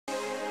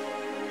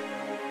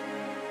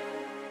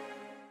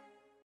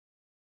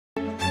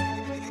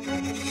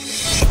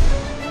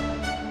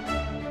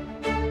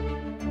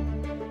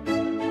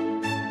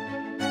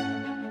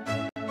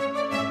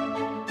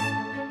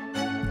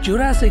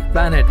Jurassic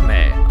planet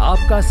में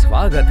आपका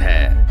स्वागत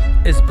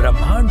है। इस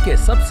ब्रह्मांड के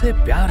सबसे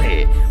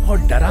प्यारे और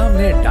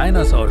डरावने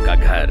डायनासोर का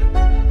घर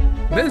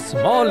मिस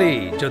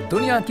मॉली, जो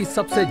दुनिया की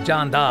सबसे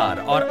जानदार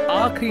और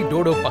आखिरी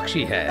डोडो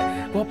पक्षी है,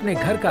 वो अपने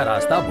घर का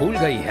रास्ता भूल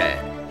गई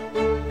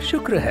है।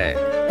 शुक्र है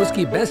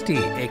उसकी बेस्टी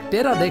एक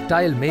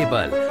टेराडेक्टाइल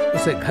मेबल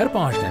उसे घर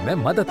पहुंचने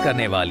में मदद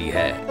करने वाली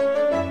है।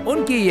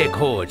 उनकी ये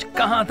खोज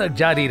कहां तक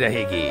जारी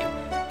रहेगी?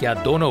 क्या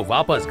दोनों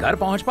वापस घर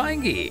पहुंच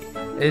पाएंगी?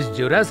 इस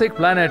जुरासिक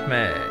प्लैनेट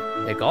में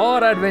एक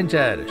और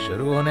एडवेंचर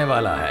शुरू होने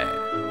वाला है।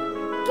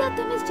 क्या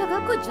तुम इस जगह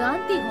को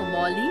जानती हो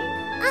मॉली?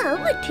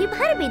 मुट्ठी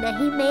भर भी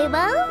नहीं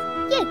मेबल।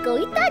 ये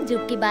कोई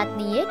ताज्जुब की बात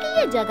नहीं है कि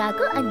ये जगह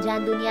को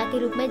अनजान दुनिया के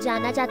रूप में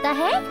जाना जाता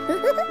है। पर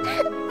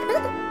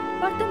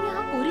तुम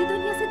यहाँ पूरी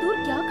दुनिया से दूर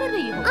क्या कर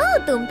रही हो?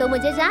 तुम तो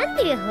मुझे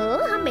जानती हो,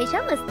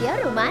 हमेशा मस्ती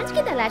और रोमांच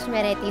की तलाश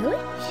में रहती हूँ।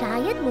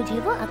 शायद मुझे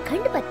वो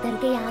अखंड पत्थर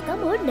के यहाँ का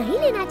मोड़ नहीं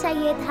लेना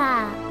चाहिए था।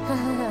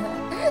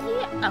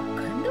 ये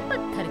अखंड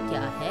पत्थर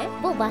क्या है?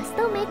 वो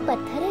वास्तव में एक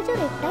पत्थर है जो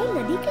रेप्टाइल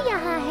नदी के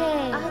यहाँ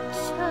है।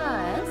 अच्छा,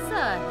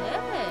 ऐसा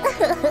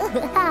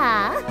है।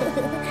 हाँ।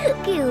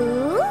 क्यों?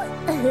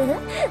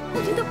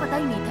 मुझे तो पता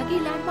ही नहीं था कि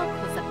लैंडमार्क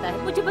हो सकता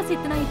है। मुझे बस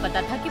इतना ही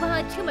पता था कि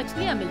वहाँ अच्छी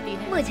मछलियाँ मिलती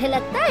हैं। मुझे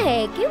लगता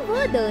है कि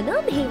वो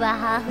दोनों भी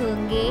वहाँ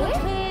होंगे।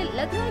 मुझे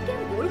लग रहा है कि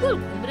हम गोल गोल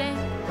घूम रहे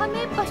हैं।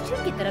 हमें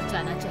पश्चिम की तरफ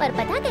जाना चाहिए। पर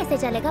पता कैसे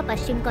चलेगा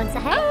पश्चिम कौन सा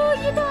है?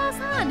 ये तो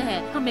आसान है।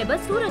 हमें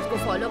बस सूरज को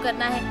फॉलो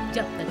करना है।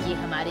 जब तक ये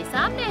हमारे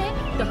सामने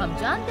है तो हम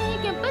जानते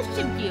हैं कि हम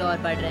पश्चिम की ओर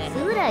बढ़ रहे हैं।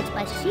 सूरज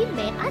पश्चिम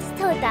में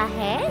अस्त होता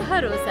है।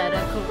 भरोसा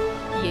रखो,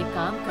 ये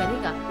काम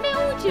करेगा। मैं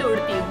ऊंची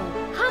उड़ती हूँ।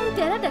 हम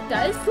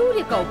टेराडेक्टाइल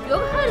सूर्य का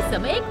उपयोग हर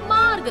समय एक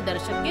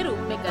मार्गदर्शक के रूप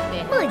में करते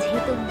हैं। मुझे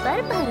तुम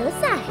पर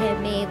भरोसा है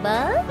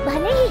मेबल।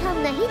 भले ही हम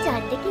नहीं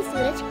जानते कि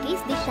सूरज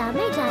किस दिशा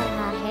में जा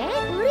रहा है,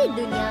 पूरी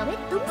दुनिया में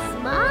तुम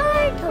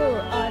स्मार्ट हो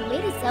और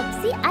मेरे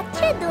सबसे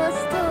अच्छे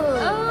दोस्त हो।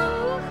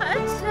 ओह,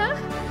 अच्छा।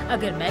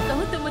 अगर मैं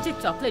कहूँ तो मुझे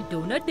चॉकलेट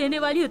डोनट देने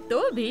वाली हो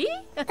तो भी?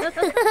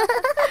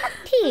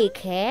 ठीक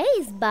है,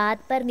 इस बात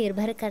पर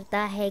निर्भर करता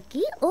है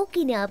कि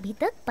ओकी ने अभी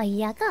तक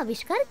पहिया का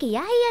आविष्कार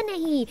किया है या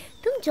नहीं।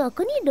 तुम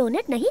चौकोनी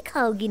डोनट नहीं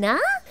खाओगी ना?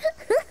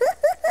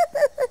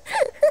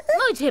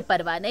 मुझे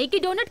परवाह नहीं कि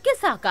डोनट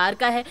किस आकार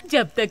का है,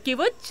 जब तक कि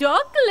वो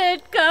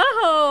चॉकलेट का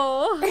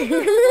हो।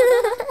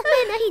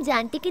 मैं नहीं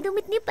जानती कि तुम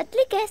इतनी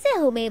पतली कैसे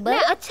हो मेबल।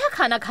 मैं अच्छा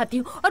खाना खाती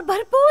हूँ और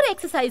भरपूर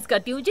एक्सरसाइज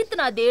करती हूँ।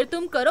 जितना देर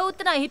तुम करो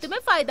उतना ही तुम्हें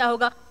फायदा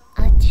होगा।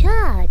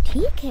 अच्छा,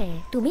 ठीक है।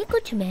 तुम्हें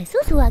कुछ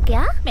महसूस हुआ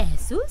क्या?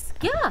 महसूस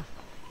क्या?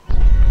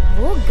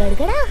 वो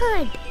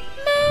गड़गड़ाहट।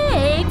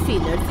 मैं एक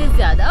फीलर से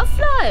ज्यादा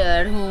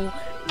फ्लायर हूँ।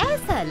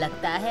 ऐसा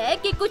लगता है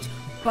कि कुछ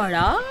बड़ा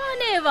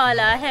आने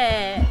वाला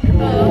है।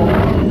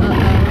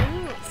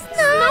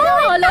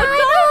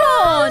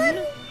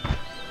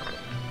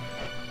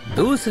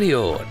 दूसरी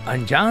ओर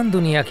अनजान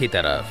दुनिया की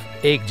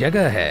तरफ एक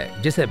जगह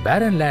है जिसे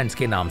बैरन लैंड्स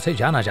के नाम से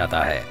जाना जाता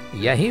है।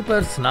 यहीं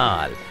पर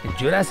स्नाल,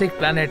 जुरासिक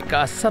प्लैनेट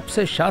का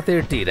सबसे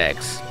शातिर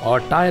टीरेक्स,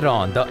 और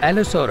टायरॉन द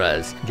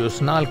एलोसोरस, जो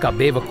स्नाल का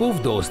बेवकूफ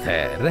दोस्त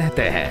है,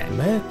 रहते हैं।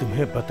 मैं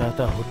तुम्हें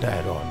बताता हूँ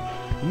टायरॉन,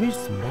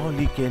 मिस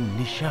मॉली के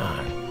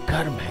निशान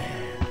गर्म है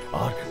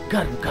और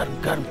गर्म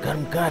गर्म गर्म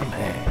गर्म गर्म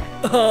है।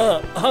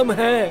 हाँ, हम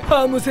हैं।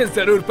 हम उसे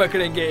जरूर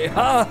पकड़ेंगे।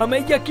 हाँ, हमें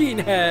यकीन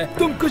है।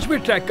 तुम कुछ भी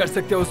ट्रैक कर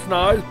सकते हो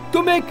स्नाल।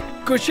 तुम एक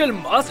कुशल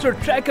मास्टर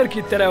ट्रैकर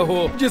की तरह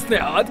हो जिसने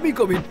आदमी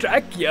को भी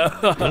ट्रैक किया।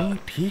 तुम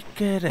ठीक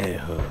कह रहे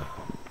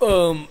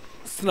हो।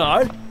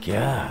 स्नाल,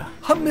 क्या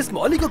हम मिस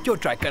मॉली को क्यों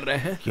ट्रैक कर रहे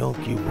हैं?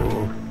 क्योंकि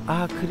वो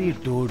आखिरी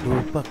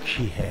डोडो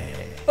पक्षी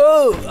है।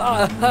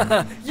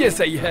 ये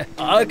सही है,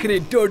 आखिरी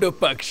डोडो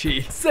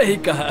पक्षी। सही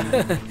कहा।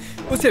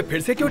 उसे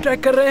फिर से क्यों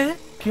ट्रैक कर रहे हैं?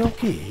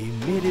 क्योंकि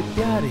मेरे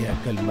प्यारे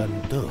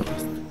अक्लमंद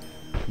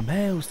दोस्त,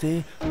 मैं उसे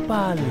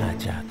पालना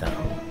चाहता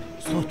हूँ।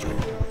 सोचो,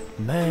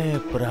 मैं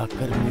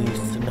पराक्रमी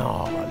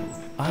स्नाल,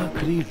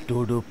 आखिरी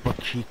डोडो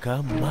पक्षी का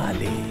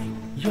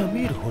मालिक। ये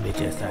अमीर होने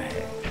जैसा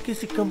है,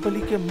 किसी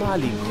कंपनी के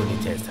मालिक होने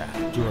जैसा,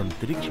 जो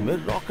अंतरिक्ष में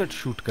रॉकेट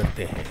शूट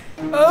करते हैं।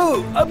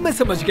 ओह, अब मैं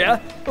समझ गया।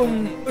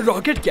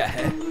 रॉकेट क्या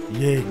है?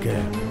 ये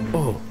एक,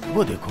 ओह,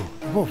 वो देखो,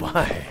 वो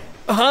वहाँ है।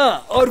 हाँ,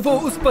 और वो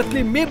उस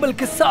पतली मेबल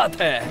के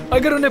साथ है।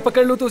 अगर उन्हें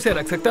पकड़ लूं तो उसे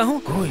रख सकता हूँ।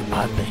 कोई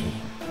बात नहीं,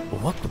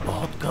 वक्त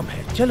बहुत कम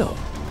है। चलो।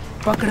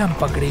 पकड़म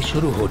पकड़ी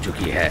शुरू हो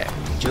चुकी है।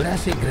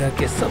 जुरासिक ग्रह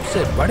के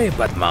सबसे बड़े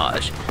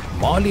बदमाश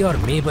मॉली और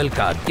मेबल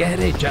का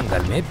गहरे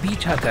जंगल में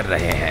पीछा कर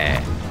रहे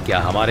हैं। क्या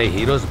हमारे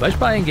हीरोज बच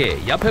पाएंगे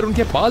या फिर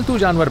उनके पालतू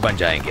जानवर बन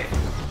जाएंगे?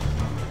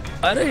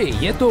 अरे,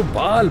 ये तो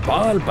बाल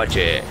बाल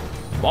बचे।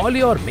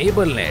 मॉली और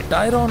मेबल ने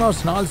टायरॉन और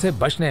स्नाल से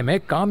बचने में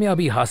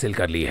कामयाबी हासिल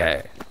कर ली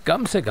है,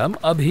 कम से कम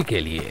अभी के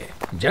लिए।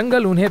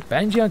 जंगल उन्हें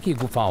पेंजिया की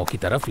गुफाओं की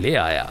तरफ ले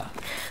आया।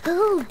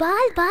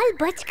 बाल बाल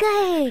बच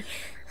गए।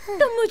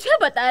 तुम मुझे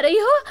बता रही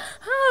हो?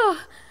 हाँ,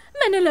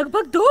 मैंने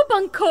लगभग 2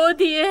 पंख खो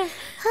दिए।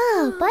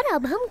 हाँ, पर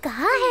अब हम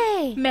कहाँ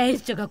हैं? मैं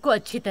इस जगह को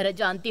अच्छी तरह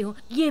जानती हूँ।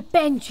 ये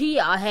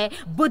पेंजिया है,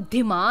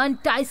 बुद्धिमान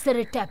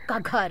ट्राइसेराटॉप्स का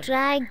घर।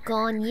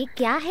 ट्राइगॉन, ये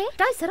क्या है?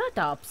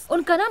 ट्राइसेराटॉप्स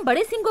उनका नाम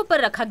बड़े सींगों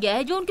पर रखा गया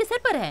है जो उनके सिर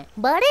पर है।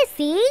 बड़े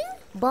सींग?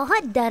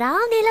 बहुत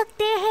डरावने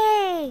लगते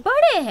हैं।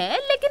 बड़े हैं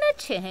लेकिन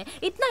अच्छे हैं।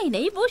 इतना ही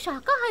नहीं, वो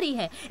शाकाहारी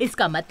हैं।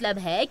 इसका मतलब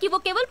है कि वो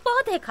केवल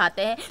पौधे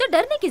खाते हैं, तो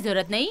डरने की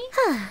जरूरत नहीं।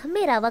 हाँ,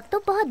 मेरा वक्त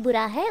तो बहुत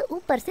बुरा है।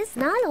 ऊपर से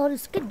स्नाल और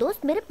उसके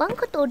दोस्त मेरे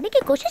पंख तोड़ने की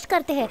कोशिश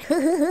करते हैं।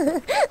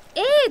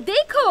 ए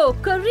देखो,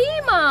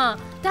 करीमा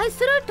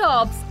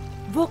ट्राइसेराटॉप्स,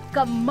 वो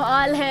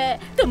कमाल है,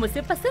 तुम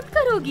उसे पसंद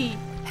करोगी।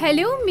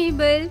 हेलो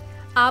मेबल,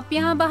 आप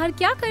यहाँ बाहर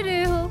क्या कर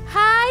रहे हो?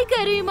 हाय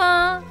करीमा,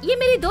 ये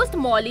मेरी दोस्त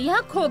मॉली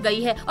यहाँ खो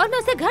गई है और मैं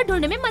उसे घर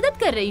ढूंढने में मदद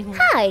कर रही हूँ।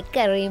 हाय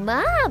करीमा,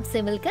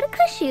 आपसे मिलकर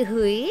खुशी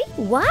हुई।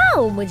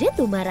 वाओ, मुझे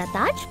तुम्हारा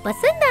ताज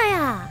पसंद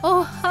आया।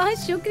 ओह हाँ,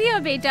 शुक्रिया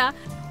बेटा।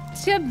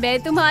 जब मैं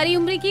तुम्हारी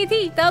उम्र की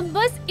थी तब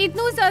बस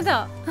इतना सा था।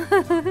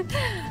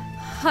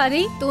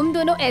 अरे तुम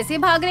दोनों ऐसे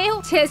भाग रहे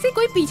हो जैसे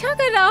कोई पीछा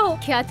कर रहा हो।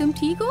 क्या तुम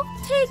ठीक हो?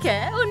 ठीक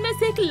है, उनमें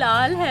से एक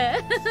लाल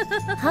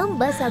है। हम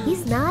बस अभी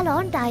स्नाल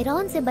और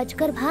टायरॉन से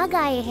बचकर भाग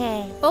आए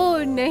हैं।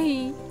 ओह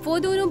नहीं, वो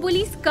दोनों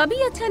पुलिस कभी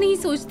अच्छा नहीं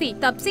सोचती।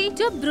 तब से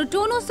जब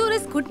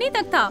ब्रोटोनोसोरस घुटने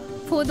तक था,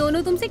 वो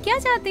दोनों तुमसे क्या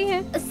चाहते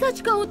हैं? सच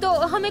कहूँ तो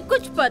हमें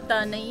कुछ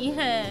पता नहीं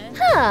है।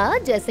 हाँ,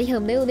 जैसे ही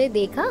हमने उन्हें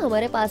देखा,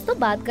 हमारे पास तो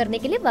बात करने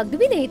के लिए वक्त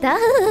भी नहीं था।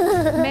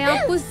 मैं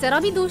आपको जरा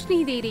भी दोष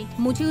नहीं दे रही।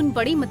 मुझे उन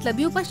बड़ी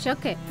मतलबियों पर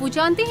शक है। वो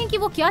जानते हैं कि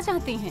वो क्या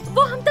चाहते हैं।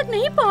 वो हम तक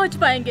नहीं पहुँच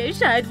पाएंगे,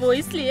 शायद वो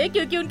इसलिए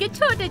क्योंकि उनके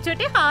छोटे छोटे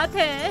हाथ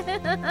हैं।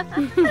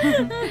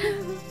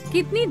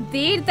 कितनी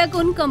देर तक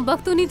उन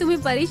कमबख्तों ने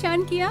तुम्हें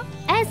परेशान किया?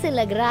 ऐसे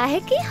लग रहा है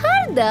कि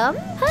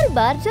हर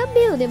बार जब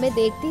भी उन्हें मैं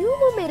देखती हूँ,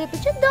 वो मेरे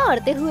पीछे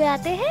दौड़ते हुए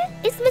आते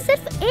हैं। इसमें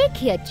सिर्फ एक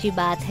ही अच्छी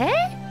बात है।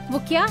 वो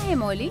क्या है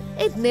मौली?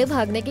 इतने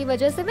भागने की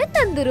वजह से मैं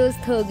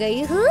तंदुरुस्त हो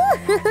गई हूँ।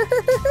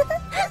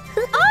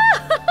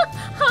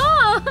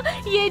 हाँ,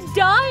 ये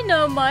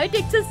डायनामाइट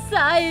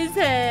एक्सरसाइज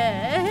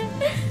है।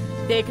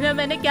 देखना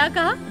मैंने क्या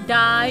कहा,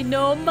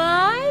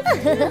 डायनामाइट।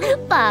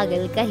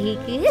 पागल कहीं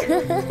की।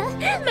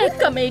 मैं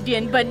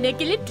कॉमेडियन बनने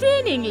के लिए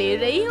ट्रेनिंग ले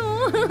रही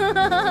हूँ।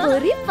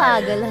 पूरी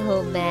पागल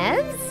हो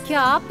मैम।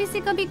 क्या आप इसे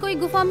कभी कोई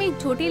गुफा में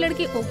छोटे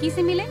लड़के ओकी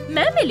से मिले?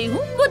 मैं मिली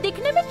हूँ। वो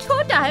दिखने में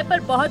छोटा है पर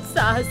बहुत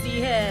साहसी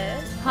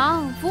है।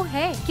 हाँ वो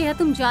है। क्या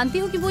तुम जानती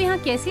हो कि वो यहाँ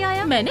कैसे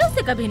आया? मैंने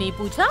उससे कभी नहीं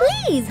पूछा।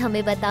 प्लीज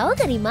हमें बताओ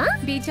करीमा।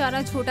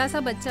 बेचारा छोटा सा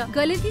बच्चा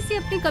गलती से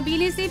अपने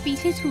कबीले से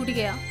पीछे छूट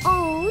गया।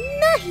 ओह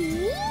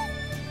नहीं।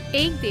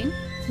 एक दिन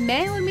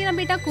मैं और मेरा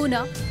बेटा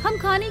कोना हम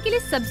खाने के लिए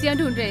सब्जियां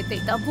ढूंढ रहे थे,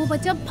 तब वो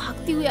बच्चा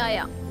भागते हुए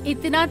आया।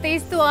 इतना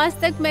तेज तो आज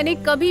तक मैंने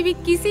कभी भी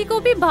किसी को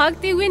भी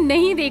भागते हुए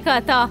नहीं देखा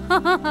था।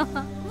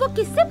 वो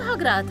किससे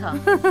भाग रहा था?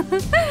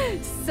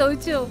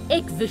 सोचो।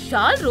 एक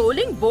विशाल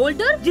रोलिंग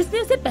बोल्डर जिसने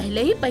उसे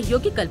पहले ही पहियों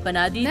की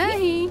कल्पना दी थी।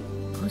 नहीं,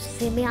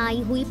 गुस्से में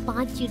आई हुई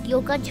 5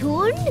 चींटियों का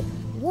झुंड।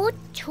 वो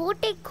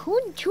छोटे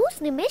खून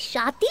चूसने में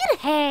शातिर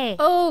है।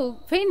 ओह,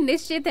 फिर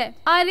निश्चित है।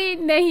 अरे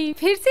नहीं,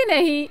 फिर से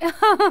नहीं।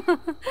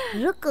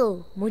 रुको,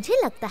 मुझे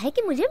लगता है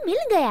कि मुझे मिल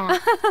गया।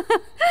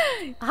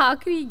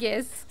 आखिरी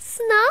गेस।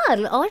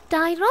 स्नार्ल और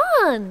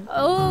टायरॉन।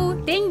 ओह,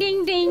 डिंग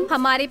डिंग डिंग,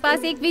 हमारे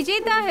पास एक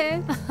विजेता है।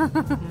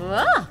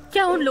 वाह,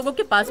 क्या उन लोगों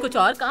के पास कुछ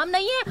और काम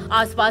नहीं है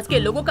आसपास के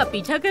लोगों का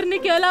पीछा करने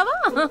के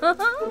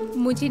अलावा?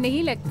 मुझे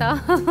नहीं लगता।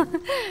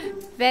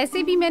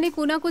 वैसे भी मैंने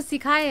कोना को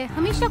सिखाया है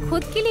हमेशा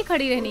खुद के लिए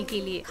खड़ी रहने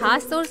के लिए,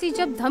 खास तौर से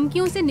जब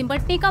धमकियों से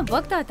निपटने का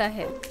वक्त आता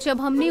है।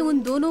 जब हमने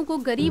उन दोनों को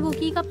गरीब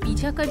ओकी का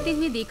पीछा करते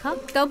हुए देखा,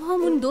 तब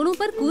हम उन दोनों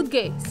पर कूद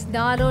गए।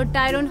 स्नार्ल और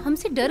टायरॉन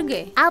हमसे डर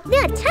गए। आपने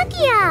अच्छा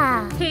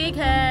किया। ठीक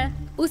है।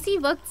 उसी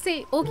वक्त से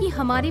ओकी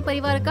हमारे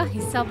परिवार का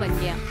हिस्सा बन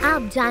गया।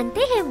 आप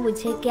जानते हैं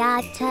मुझे क्या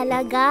अच्छा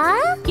लगा?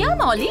 क्या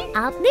मौली?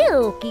 आपने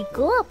ओकी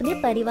को अपने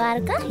परिवार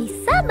का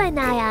हिस्सा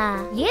बनाया।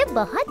 ये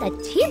बहुत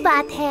अच्छी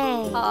बात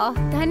है।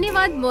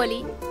 धन्यवाद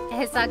मौली,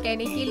 ऐसा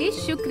कहने के लिए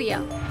शुक्रिया।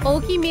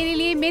 ओकी मेरे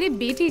लिए मेरे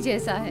बेटी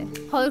जैसा है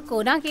और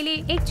कोना के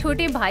लिए एक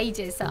छोटे भाई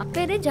जैसा।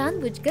 मैंने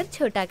जानबूझकर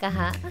छोटा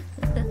कहा।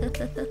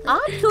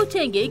 आप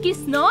सोचेंगे कि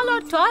स्नॉल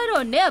और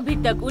टायरॉन ने अभी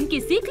तक उनकी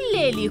सीख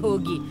ले ली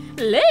होगी,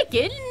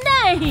 लेकिन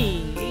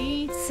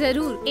नहीं।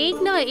 जरूर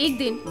एक ना एक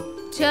दिन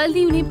जल्द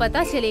ही उन्हें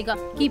पता चलेगा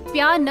कि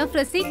प्यार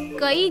नफरत से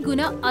कई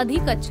गुना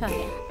अधिक अच्छा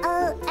है।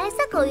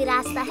 ऐसा कोई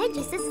रास्ता है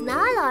जिससे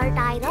स्नार्ल और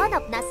टायरॉन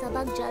अपना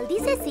सबक जल्दी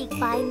से सीख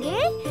पाएंगे?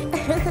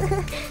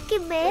 कि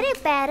मेरे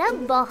पैर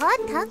अब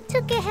बहुत थक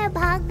चुके हैं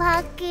भाग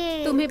भाग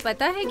के। तुम्हें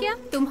पता है क्या,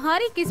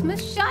 तुम्हारी किस्मत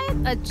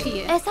शायद अच्छी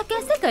है। ऐसा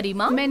कैसे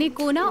करीमा? मैंने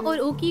कोना और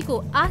ओकी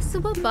को आज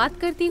सुबह बात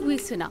करते हुए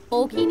सुना।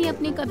 ओकी ने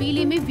अपने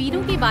कबीले में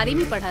वीरों के बारे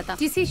में पढ़ा था,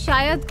 जिसे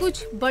शायद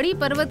कुछ बड़ी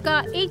पर्वत का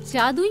एक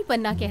जादुई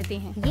पन्ना कहते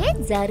हैं। ये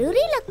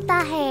जरूरी लगता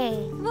है।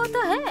 वो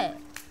तो है,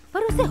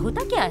 पर उसे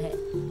होता क्या है?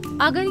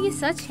 अगर ये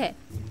सच है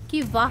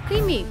कि वाकई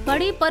में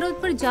बड़े पर्वत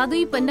पर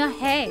जादुई पन्ना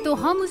है, तो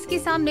हम उसके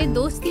सामने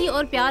दोस्ती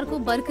और प्यार को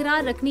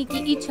बरकरार रखने की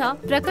इच्छा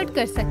प्रकट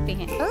कर सकते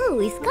हैं।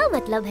 ओह, इसका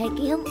मतलब है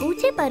कि हम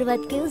ऊंचे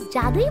पर्वत के उस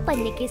जादुई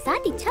पन्ने के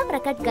साथ इच्छा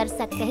प्रकट कर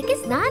सकते हैं कि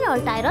स्नार्ल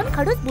और टायरॉन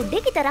खड़ूस बुड्ढे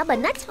की तरह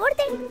बनना छोड़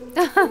दें।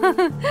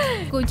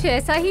 कुछ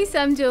ऐसा ही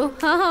समझो।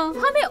 हाँ,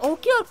 हमें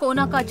ओकी और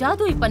कोना का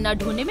जादुई पन्ना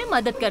ढूंढने में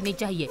मदद करनी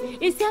चाहिए।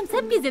 इससे हम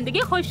सबकी जिंदगी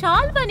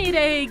खुशहाल बनी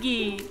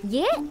रहेगी।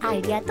 ये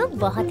आइडिया तो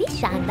बहुत ही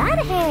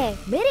शानदार है।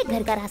 मेरे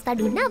घर का रास्ता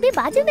ढूंढना अभी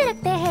बाजू में मायने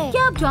रखते हैं।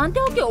 क्या आप जानते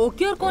हो कि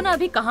ओकी और कोना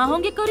अभी कहाँ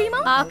होंगे करीमा?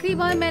 आखिरी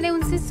बार मैंने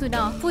उनसे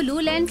सुना वो लू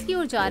लैंड्स की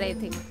ओर जा रहे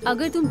थे।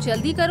 अगर तुम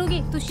जल्दी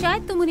करोगे तो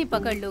शायद तुम उन्हें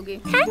पकड़ लोगे।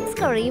 थैंक्स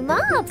करीमा,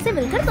 आपसे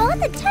मिलकर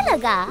बहुत अच्छा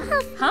लगा।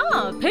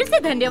 हाँ, फिर से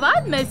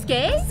धन्यवाद मिस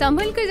के।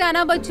 संभल कर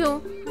जाना बच्चों,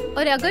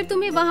 और अगर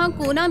तुम्हें वहाँ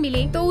कोना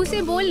मिले तो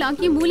उसे बोलना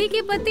कि मूली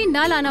के पत्ते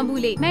ना लाना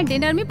भूले। मैं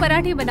डिनर में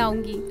पराठे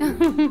बनाऊंगी।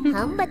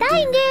 हम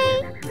बताएंगे।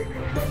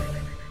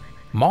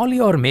 मॉली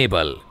और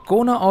मेबल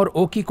कोना और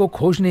ओकी को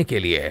खोजने के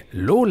लिए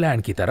लो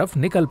लैंड की तरफ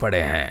निकल पड़े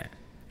हैं।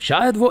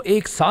 शायद वो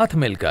एक साथ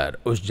मिलकर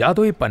उस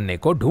जादुई पन्ने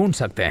को ढूंढ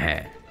सकते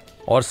हैं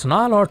और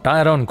स्नाल और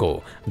टायरन को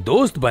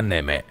दोस्त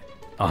बनने में,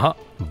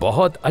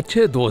 बहुत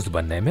अच्छे दोस्त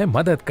बनने में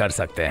मदद कर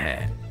सकते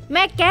हैं।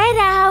 मैं कह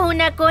रहा हूँ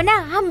ना कोना,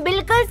 हम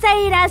बिल्कुल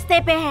सही रास्ते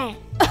पे हैं।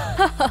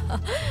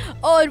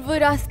 और वो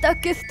रास्ता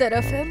किस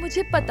तरफ है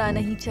मुझे पता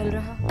नहीं चल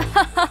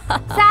रहा।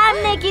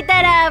 सामने की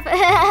तरफ।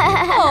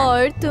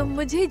 और तुम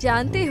मुझे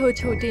जानते हो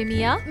छोटे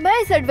मियाँ, मैं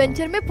इस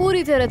एडवेंचर में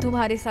पूरी तरह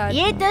तुम्हारे साथ।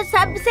 ये तो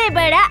सबसे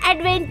बड़ा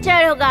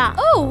एडवेंचर होगा।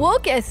 ओह, वो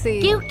कैसे?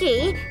 क्योंकि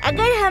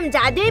अगर हम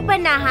जादुई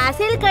पन्ना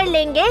हासिल कर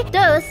लेंगे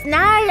तो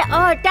स्नार्ल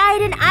और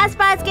टायरन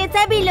आसपास के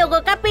सभी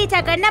लोगों का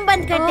पीछा करना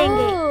बंद कर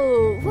देंगे।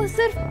 वो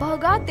सिर्फ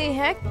भगाते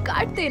हैं,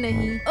 काटते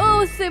नहीं। ओह,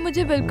 उससे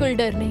मुझे बिल्कुल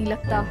डर नहीं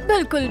लगता,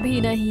 बिल्कुल भी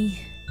नहीं।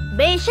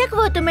 बेशक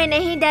वो तुम्हें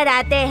नहीं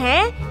डराते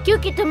हैं,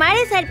 क्योंकि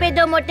तुम्हारे सर पे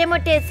 2 मोटे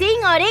मोटे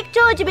सींग और एक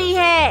चोंच भी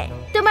है।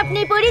 तुम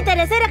अपनी पूरी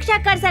तरह से रक्षा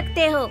कर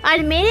सकते हो,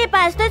 और मेरे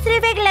पास तो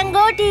सिर्फ एक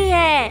लंगोट ही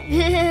है।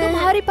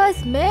 तुम्हारे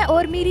पास मैं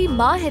और मेरी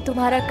माँ है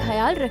तुम्हारा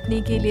ख्याल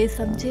रखने के लिए,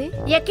 समझे?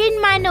 यकीन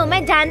मानो,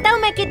 मैं जानता हूँ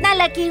मैं कितना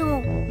लकी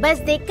हूँ। बस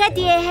दिक्कत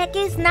ये है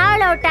कि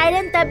स्नार्ल और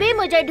टायरन तभी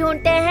मुझे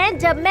ढूंढते हैं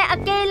जब मैं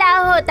अकेला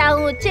होता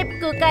हूँ,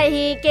 चिपकू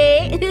कहीं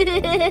के।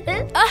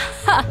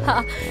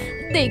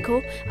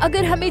 देखो,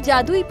 अगर हमें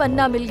जादुई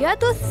पन्ना मिल गया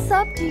तो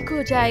सब ठीक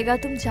हो जाएगा,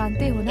 तुम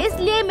जानते हो ना।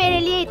 इसलिए मेरे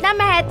लिए इतना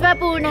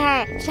महत्वपूर्ण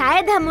है।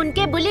 शायद हम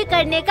उनके बुली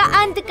करने का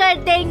अंत कर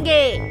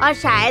देंगे, और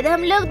शायद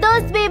हम लोग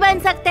दोस्त भी बन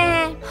सकते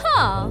हैं।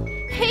 हाँ,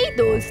 हे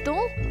दोस्तों,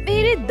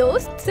 मेरे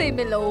दोस्त से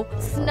मिलो,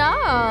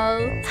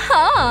 स्नाल।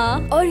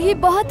 हाँ, और ये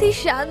बहुत ही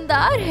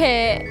शानदार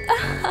है।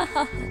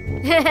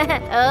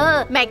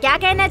 मैं क्या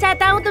कहना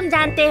चाहता हूँ तुम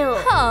जानते हो?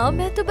 हाँ,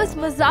 मैं तो बस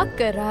मजाक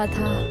कर रहा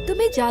था।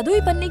 तुम्हें जादुई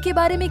पन्ने के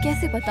बारे में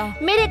कैसे पता?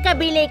 मेरे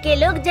कबीले के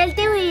लोग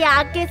जलती हुई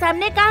आग के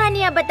सामने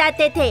कहानियाँ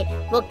बताते थे।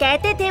 वो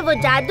कहते थे वो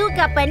जादू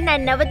का पन्ना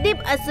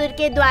नवद्वीप असुर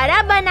के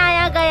द्वारा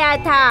बनाया गया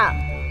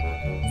था।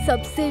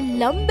 सबसे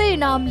लंबे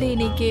नाम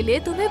लेने के लिए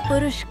तुम्हें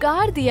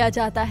पुरस्कार दिया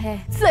जाता है,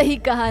 सही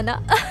कहा ना?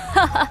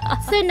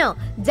 सुनो,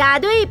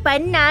 जादुई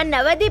पन्ना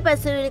नवद्वीप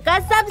असुर का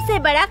सबसे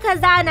बड़ा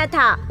खजाना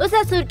था। उस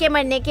असुर के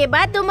मरने के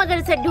बाद तुम अगर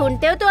उसे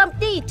ढूंढते हो तो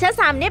अपनी इच्छा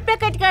सामने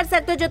प्रकट कर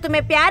सकते हो, जो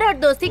तुम्हें प्यार और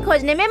दोस्ती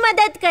खोजने में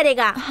मदद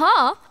करेगा।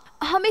 हाँ,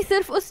 हमें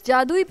सिर्फ उस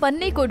जादुई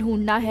पन्ने को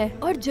ढूंढना है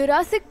और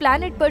जुरासिक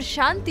प्लैनेट पर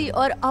शांति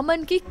और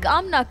अमन की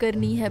कामना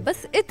करनी है,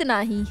 बस इतना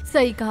ही।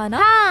 सही कहा ना?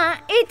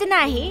 हाँ, इतना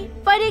ही,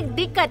 पर एक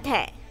दिक्कत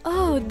है।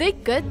 ओह,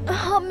 दिक्कत?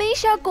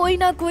 हमेशा कोई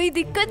ना कोई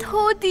दिक्कत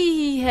होती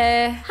ही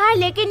है। हाँ,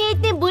 लेकिन ये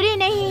इतनी बुरी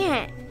नहीं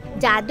है।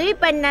 जादुई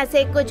पन्ना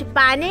से कुछ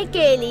पाने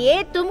के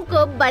लिए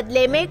तुमको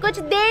बदले में कुछ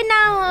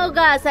देना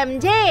होगा,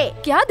 समझे?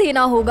 क्या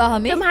देना होगा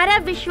हमें? तुम्हारा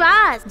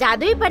विश्वास।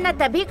 जादुई पन्ना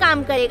तभी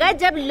काम करेगा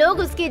जब लोग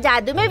उसके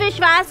जादू में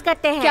विश्वास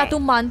करते हैं। क्या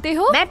तुम मानते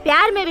हो? मैं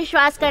प्यार में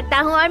विश्वास करता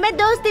हूँ और मैं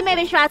दोस्ती में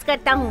विश्वास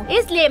करता हूँ,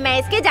 इसलिए मैं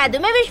इसके जादू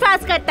में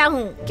विश्वास करता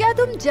हूँ। क्या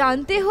तुम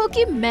जानते हो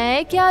कि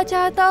मैं क्या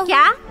चाहता हूँ?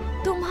 क्या?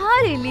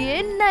 तुम्हारे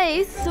लिए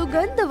नए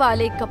सुगंध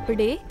वाले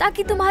कपड़े,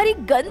 ताकि तुम्हारी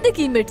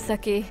गंदगी मिट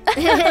सके।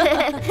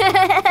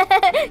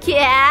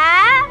 क्या?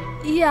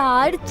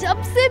 यार,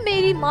 जब से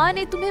मेरी माँ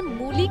ने तुम्हें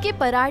मूली के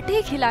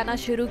पराठे खिलाना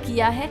शुरू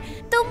किया है,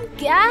 तुम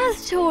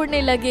गैस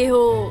छोड़ने लगे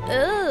हो।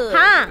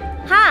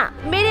 हाँ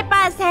हाँ, मेरे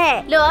पास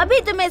है, लो अभी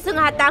तुम्हें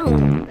सुनाता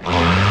हूँ।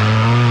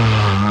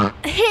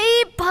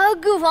 हे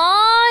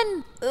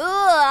भगवान!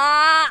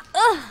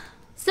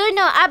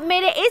 सुनो, अब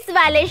मेरे इस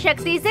वाले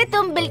शक्ति से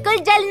तुम बिल्कुल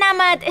जलना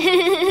मत।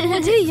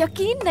 मुझे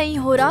यकीन नहीं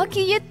हो रहा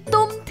कि ये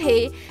तुम थे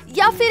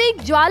या फिर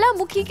एक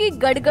ज्वालामुखी की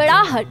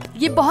गड़गड़ाहट।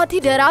 ये बहुत ही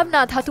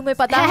डरावना था, तुम्हें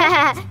पता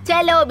है?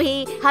 चलो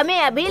भी, हमें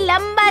अभी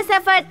लंबा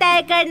सफर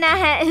तय करना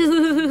है।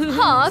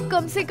 हाँ,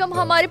 कम से कम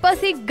हमारे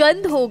पास एक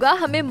गंध होगा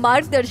हमें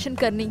मार्गदर्शन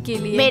करने के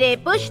लिए। मेरे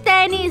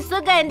पुश्तैनी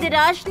सुगंध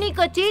रोशनी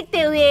को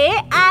चीरते हुए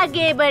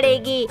आगे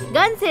बढ़ेगी।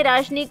 गंध से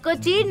रोशनी को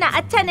चीरना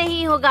अच्छा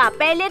नहीं होगा,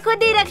 पहले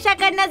खुद ही रक्षा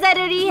करना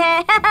जरूरी है।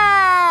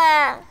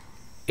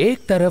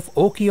 एक तरफ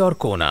ओकी और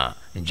कोना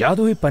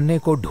जादुई पन्ने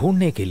को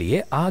ढूंढने के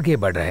लिए आगे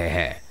बढ़ रहे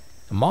हैं।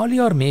 मॉली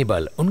और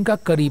मेबल उनका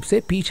करीब से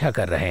पीछा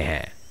कर रहे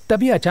हैं।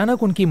 तभी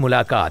अचानक उनकी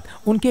मुलाकात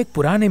उनके एक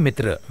पुराने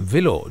मित्र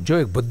विलो, जो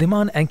एक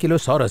बुद्धिमान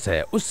एंकिलोसॉरस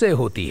है, उससे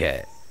होती है।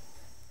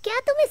 क्या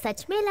तुम्हें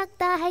सच में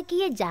लगता है कि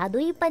ये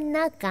जादुई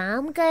पन्ना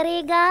काम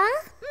करेगा?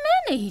 मैं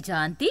नहीं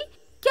जानती।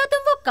 क्या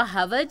तुम वो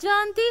कहावत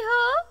जानती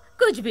हो?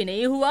 कुछ भी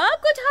नहीं हुआ,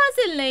 कुछ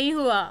हासिल नहीं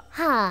हुआ।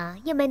 हाँ,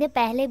 ये मैंने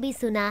पहले भी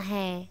सुना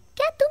है।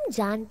 क्या तुम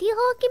जानती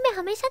हो कि मैं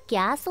हमेशा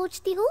क्या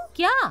सोचती हूँ?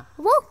 क्या?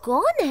 वो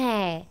कौन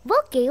है? वो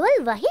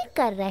केवल वही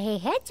कर रहे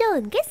हैं जो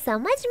उनके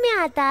समझ में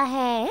आता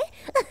है।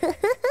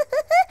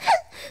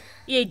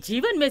 ये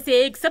जीवन में से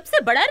एक सबसे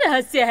बड़ा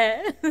रहस्य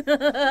है।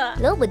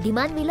 लो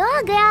बुद्धिमान विलो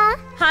आ गया।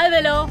 हाय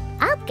विलो।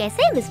 आप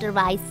कैसे हैं मिस्टर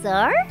वाइस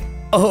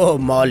सर? ओह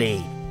मॉली,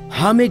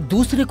 हम एक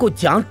दूसरे को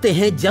जानते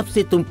हैं जब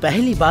से तुम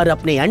पहली बार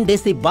अपने अंडे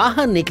से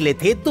बाहर निकले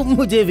थे। तुम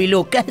मुझे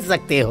विलो कह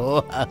सकते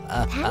हो।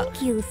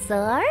 Thank you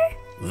sir.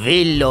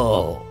 Willow.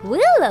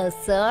 Willow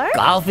sir.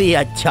 काफी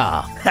अच्छा।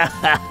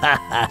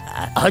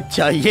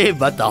 अच्छा ये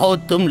बताओ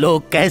तुम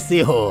लोग कैसे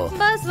हो?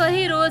 बस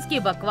वही रोज की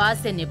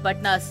बकवास से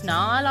निपटना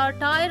स्नॉल और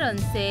टायरन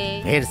से।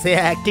 फिर से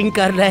एक्टिंग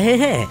कर रहे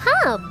हैं?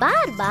 हाँ,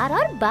 बार बार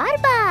और बार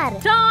बार।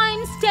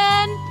 टाइम्स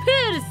 10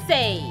 फिर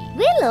से।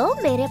 विलो,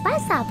 मेरे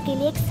पास आपके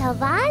लिए एक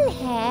सवाल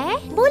है।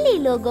 बुली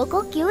लोगों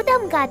को क्यों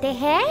धमकाते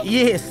हैं?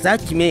 ये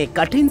सच में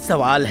कठिन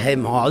सवाल है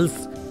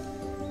मॉल्स।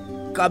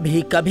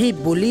 कभी कभी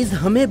बुलीज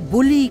हमें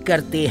बुली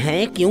करते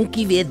हैं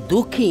क्योंकि वे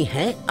दुखी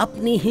हैं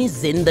अपनी ही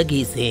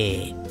जिंदगी से।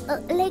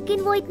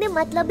 लेकिन वो इतने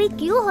मतलबी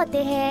क्यों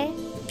होते हैं?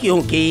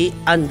 क्योंकि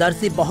अंदर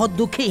से बहुत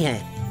दुखी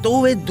हैं,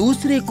 तो वे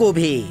दूसरे को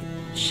भी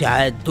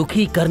शायद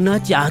दुखी करना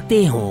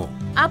चाहते हो।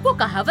 आपको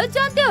कहावत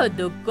जानते हो,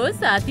 दुख को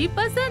साथी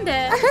पसंद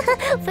है।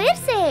 फिर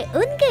से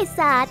उनके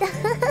साथ।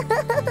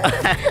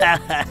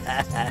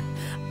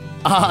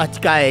 आज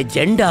का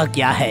एजेंडा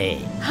क्या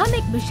है? हम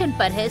एक मिशन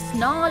पर है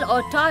स्नॉल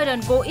और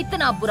टायरन को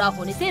इतना बुरा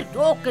होने से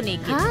रोकने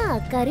के। हाँ,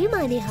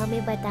 करीमा ने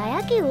हमें बताया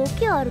कि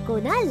ओके और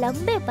कोना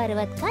लंबे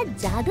पर्वत का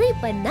जादुई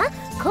पन्ना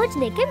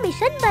खोजने के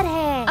मिशन पर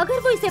है। अगर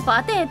वो इसे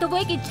पाते हैं तो वो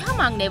एक इच्छा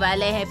मांगने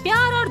वाले हैं,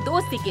 प्यार और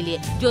दोस्ती के लिए,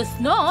 जो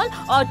स्नॉल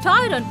और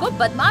टायरन को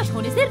बदमाश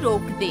होने से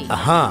रोक दे।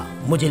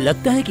 हाँ, मुझे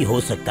लगता है कि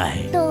हो सकता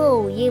है।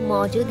 तो ये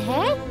मौजूद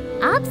है।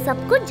 आप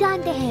सब कुछ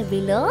जानते हैं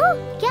विलो।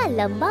 क्या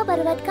लंबा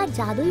पर्वत का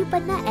जादुई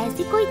पन्ना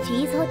ऐसी कोई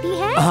चीज होती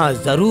है? हाँ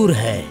जरूर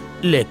है,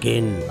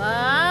 लेकिन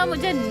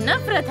मुझे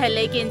नफरत है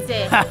लेकिन से।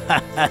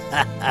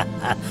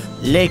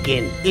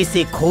 लेकिन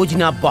इसे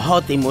खोजना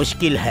बहुत ही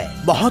मुश्किल है।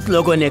 बहुत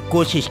लोगों ने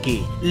कोशिश की,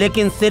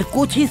 लेकिन सिर्फ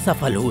कुछ ही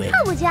सफल हुए।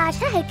 हाँ, मुझे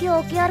आशा है कि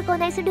ओके और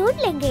कोना इसे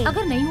ढूंढ लेंगे।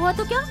 अगर नहीं हुआ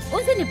तो क्या?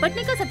 उनसे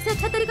निपटने का सबसे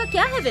अच्छा तरीका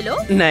क्या है विलो?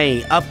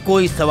 नहीं, अब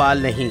कोई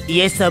सवाल नहीं।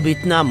 ये सब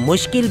इतना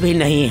मुश्किल भी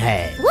नहीं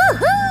है।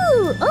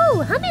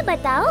 ओह, हमें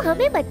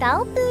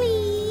बताओ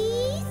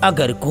प्लीज।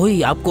 अगर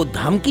कोई आपको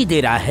धमकी दे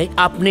रहा है,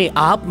 अपने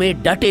आप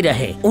में डटे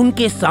रहे,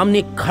 उनके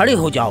सामने खड़े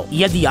हो जाओ।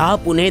 यदि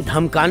आप उन्हें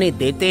धमकाने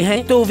देते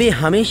हैं तो वे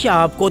हमेशा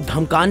आपको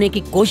धमकाने की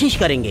कोशिश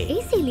करेंगे।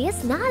 इसीलिए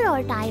स्नॉल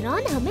और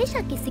टायरन हमेशा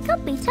किसी का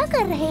पीछा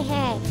कर रहे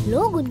हैं।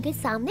 लोग उनके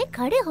सामने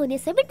खड़े होने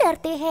से भी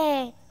डरते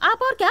हैं।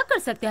 आप और क्या कर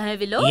सकते हैं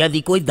विलो?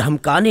 यदि कोई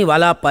धमकाने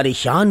वाला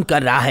परेशान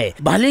कर रहा है,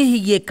 भले ही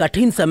ये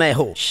कठिन समय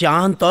हो,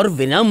 शांत और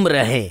विनम्र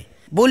रहे।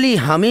 बुली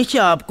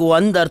हमेशा आपको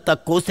अंदर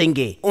तक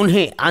कोसेंगे,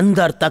 उन्हें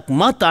अंदर तक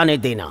मत आने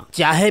देना,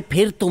 चाहे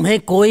फिर तुम्हें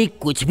कोई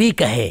कुछ भी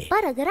कहे।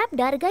 पर अगर आप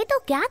डर गए तो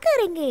क्या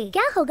करेंगे?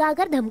 क्या होगा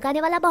अगर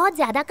धमकाने वाला बहुत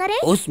ज्यादा करे?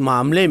 उस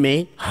मामले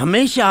में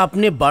हमेशा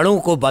अपने बड़ों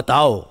को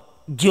बताओ,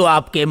 जो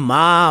आपके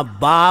माँ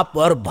बाप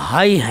और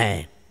भाई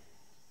हैं।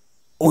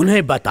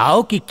 उन्हें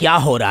बताओ कि क्या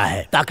हो रहा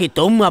है, ताकि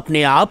तुम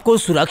अपने आप को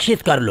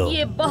सुरक्षित कर लो।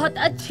 ये बहुत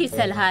अच्छी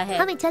सलाह है।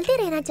 हमें चलते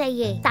रहना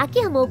चाहिए ताकि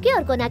हम ओके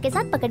और कोना के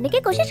साथ पकड़ने की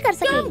कोशिश कर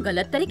क्या हम सकें।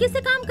 गलत तरीके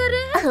से काम कर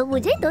रहे हैं?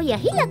 मुझे तो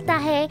यही लगता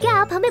है। क्या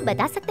आप हमें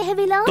बता सकते हैं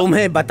विलो?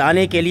 तुम्हें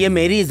बताने के लिए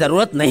मेरी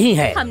जरूरत नहीं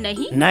है। हम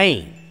नहीं?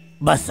 नहीं,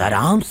 बस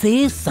आराम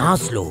से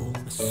सांस लो।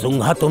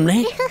 सूंघा तुमने?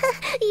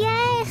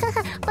 ये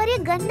पर ये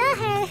गंदा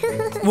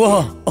है। वो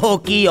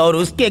ओकी और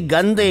उसके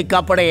गंदे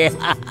कपड़े।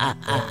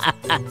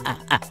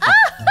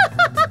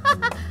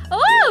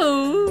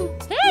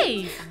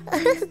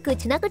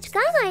 कुछ ना कुछ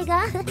काम आएगा।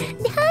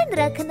 ध्यान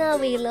रखना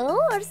विलो,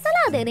 और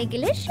सलाह देने के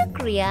लिए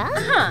शुक्रिया।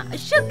 हाँ,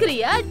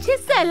 शुक्रिया अच्छी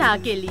सलाह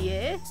के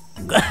लिए।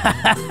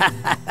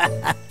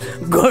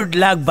 गुड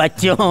लक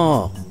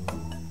बच्चों।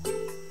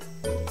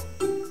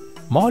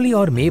 मॉली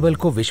और मेबल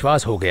को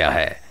विश्वास हो गया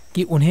है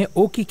कि उन्हें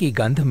ओकी की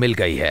गंध मिल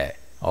गई है,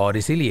 और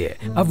इसीलिए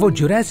अब वो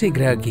जुरासिक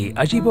ग्रह की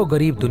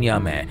अजीबोगरीब दुनिया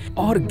में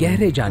और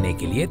गहरे जाने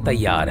के लिए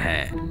तैयार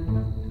हैं।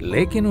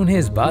 लेकिन उन्हें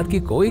इस बात की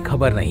कोई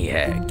खबर नहीं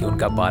है कि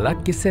उनका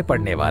बालक किससे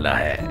पड़ने वाला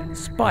है,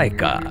 स्पाइक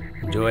का,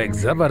 जो एक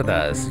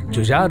जबरदस्त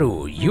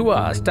जुझारू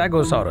युवा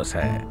स्टेगोसॉरस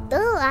है। तो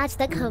आज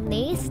तक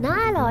हमने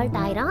स्नॉल और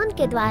टायरन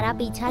के द्वारा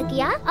पीछा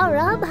किया, और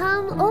अब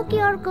हम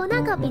ओके और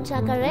कोना का पीछा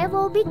कर रहे हैं,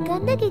 वो भी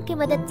गंदगी की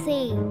मदद से।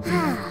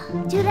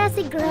 हाँ,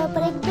 जुरासिक ग्रह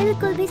पर एक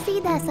बिल्कुल भी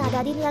सीधा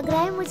साधा दिन लग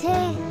रहा है मुझे।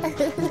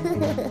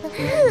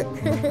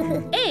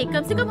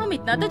 कम से कम हम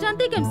इतना तो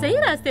जानते हैं कि हम सही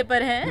रास्ते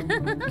पर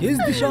हैं। किस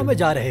दिशा में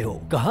जा रहे हो?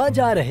 कहाँ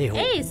जा रहे हो?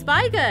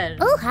 स्पाइकर।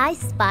 ओह हाय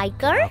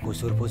स्पाइकर।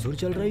 फुसुर फुसुर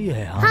चल रही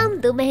है। हाँ? हम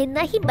तुम्हें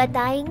नहीं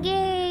बताएंगे।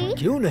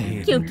 क्यों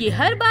नहीं? क्योंकि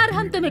हर बार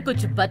हम तुम्हें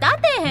कुछ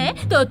बताते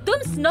हैं तो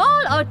तुम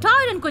स्नॉल और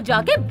टायरन को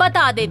जाके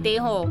बता देते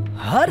हो।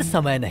 हर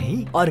समय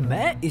नहीं, और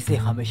मैं इसे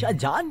हमेशा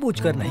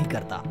जानबूझकर नहीं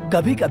करता।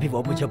 कभी कभी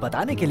वो मुझे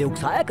बताने के लिए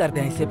उकसाया करते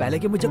हैं, इससे पहले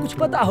कि मुझे कुछ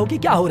पता हो कि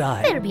क्या हो रहा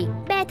है। फिर भी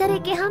बेहतर है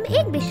कि हम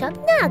एक भी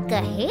शब्द ना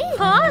कहें,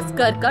 खास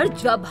कर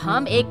जब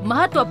हम एक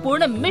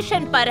महत्वपूर्ण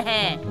मिशन पर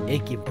हैं।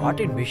 एक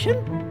इम्पोर्टेंट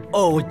मिशन?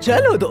 ओह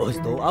चलो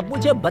दोस्तों, अब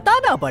मुझे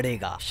बताना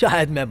पड़ेगा,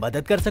 शायद मैं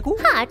मदद कर सकूं।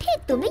 हाँ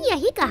ठीक, तुमने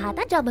यही कहा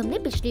था जब हमने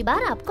पिछली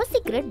बार आपको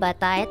सीक्रेट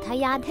बताया था,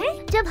 याद है?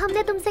 जब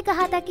हमने तुमसे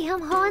कहा था कि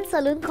हम हॉर्न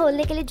सलून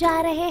खोलने के लिए जा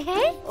रहे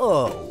हैं।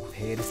 ओह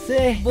फिर से?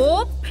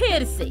 वो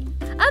फिर से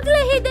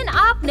अगले ही दिन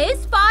आपने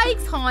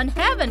स्पाइक्स हॉर्न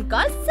हेवन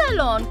का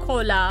सैलून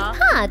खोला।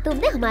 हाँ,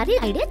 तुमने हमारी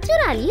आइडिया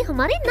चुरा ली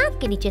हमारे नाक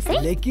के नीचे से।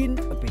 लेकिन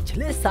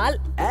पिछले साल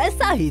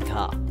ऐसा ही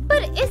था।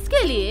 पर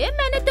इसके लिए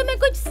मैंने तुम्हें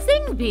कुछ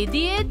सिंग भी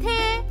दिए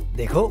थे।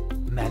 देखो,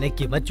 मैंने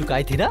कीमत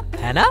चुकाई थी ना,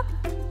 है ना?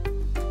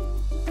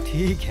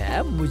 ठीक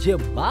है, मुझे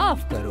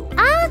माफ करो।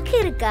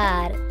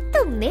 आखिरकार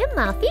तुमने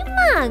माफी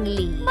मांग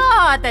ली।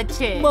 बहुत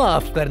अच्छे।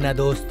 माफ करना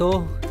दोस्तों,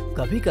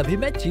 कभी कभी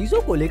मैं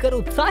चीजों को लेकर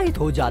उत्साहित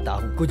हो जाता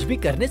हूँ, कुछ भी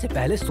करने से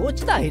पहले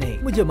सोचता ही नहीं।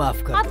 मुझे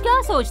माफ करो। आप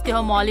क्या सोचते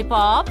हो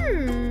मॉलीपॉप?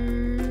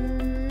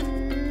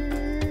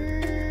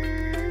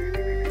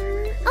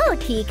 ओह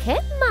ठीक है,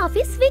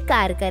 माफी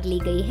स्वीकार कर ली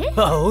गई है।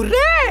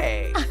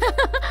 हुर्रे!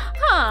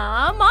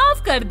 हाँ,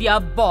 माफ कर दिया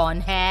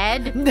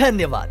बॉनहेड।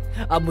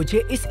 धन्यवाद। अब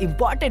मुझे इस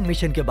इम्पोर्टेंट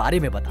मिशन के बारे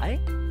में बताएं।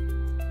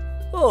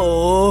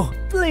 Oh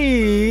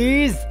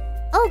please.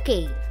 ओके,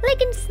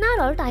 लेकिन स्नार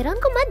और टायरन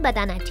को मत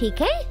बताना,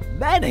 ठीक है?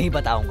 मैं नहीं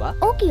बताऊंगा।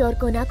 ओकी और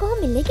कोना को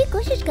हम मिलने की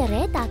कोशिश कर रहे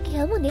हैं ताकि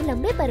हम उन्हें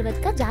लंबे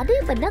पर्वत का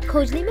जादुई पन्ना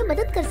खोजने में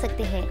मदद कर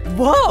सकते हैं।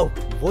 वाह,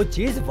 वो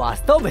चीज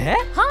वास्तव में है?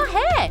 हाँ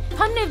है,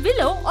 हमने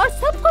विलो और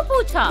सबको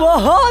पूछा।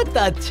 बहुत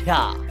अच्छा।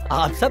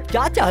 आप सब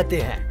क्या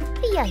चाहते हैं?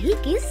 यही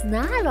कि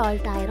स्नार और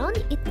टायरन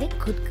इतने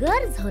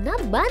खुदगर्ज होना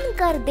बंद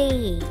कर दे।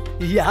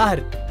 यार,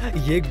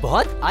 ये एक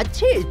बहुत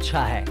अच्छी इच्छा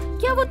है।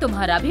 क्या वो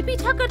तुम्हारा भी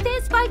पीछा करते हैं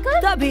स्पाइकर?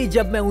 तभी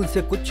जब मैं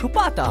उनसे कुछ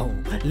छुपाता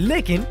हूँ।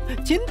 लेकिन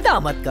चिंता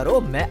मत करो,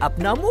 मैं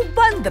अपना मुंह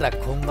बंद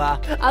रखूंगा।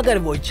 अगर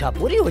वो इच्छा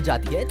पूरी हो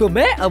जाती है तो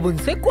मैं अब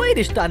उनसे कोई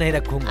रिश्ता नहीं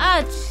रखूंगा।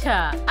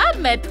 अच्छा, अब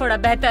मैं थोड़ा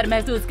बेहतर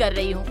महसूस कर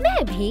रही हूँ।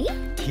 मैं भी।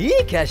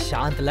 ठीक है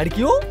शांत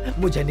लड़कियों,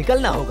 मुझे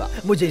निकलना होगा।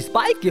 मुझे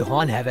स्पाइक के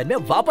हॉर्न हेवन में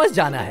वापस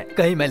जाना है,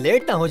 कहीं मैं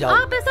लेट ना हो जाऊँ।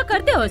 आप ऐसा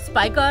करते हो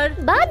स्पाइकर?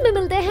 बाद में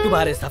मिलते हैं।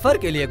 तुम्हारे सफर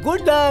के लिए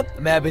गुड लक।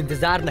 मैं अब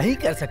इंतजार नहीं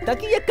कर सकता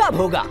कि ये कब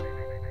होगा।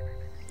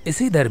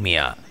 इसी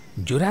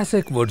दरमियान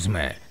जुरासिक वुड्स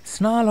में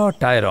स्नाल और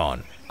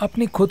टायरन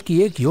अपनी खुद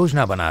की एक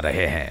योजना बना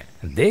रहे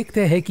हैं।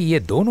 देखते हैं कि ये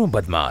दोनों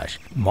बदमाश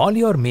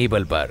मॉली और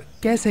मेबल पर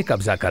कैसे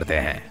कब्जा करते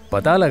हैं।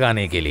 पता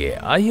लगाने के लिए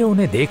आइए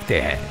उन्हें देखते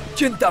हैं।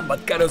 चिंता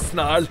मत करो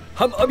स्नाल,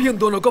 हम अभी उन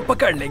दोनों को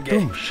पकड़ लेंगे।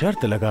 तुम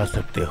शर्त लगा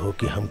सकते हो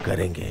कि हम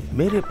करेंगे।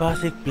 मेरे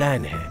पास एक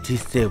प्लान है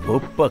जिससे वो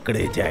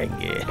पकड़े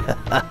जाएंगे।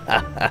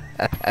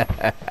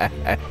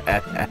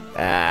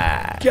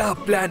 क्या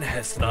प्लान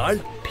है स्नाल?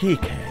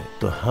 ठीक है,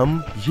 तो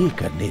हम ये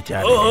करने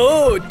जा रहे हैं।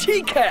 ओह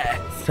ठीक है।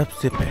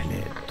 सबसे पहले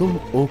तुम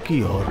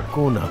ओकी और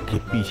कोना के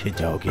पीछे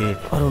जाओगे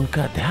और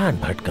उनका ध्यान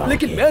भटकाओगे।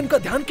 लेकिन मैं उनका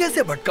ध्यान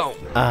कैसे भटकाऊं?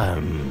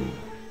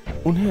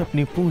 उन्हें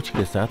अपनी पूंछ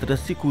के साथ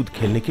रस्सी कूद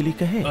खेलने के लिए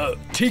कहें।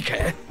 ठीक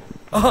है,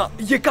 हाँ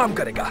ये काम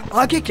करेगा।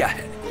 आगे क्या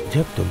है?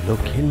 जब तुम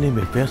लोग खेलने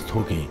में व्यस्त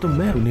होगे तो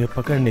मैं उन्हें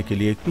पकड़ने के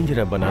लिए एक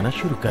पिंजरा बनाना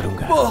शुरू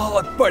करूंगा।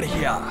 बहुत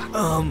बढ़िया।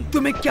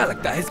 तुम्हें क्या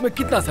लगता है इसमें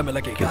कितना समय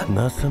लगेगा?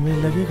 कितना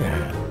समय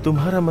लगेगा?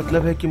 तुम्हारा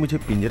मतलब है कि मुझे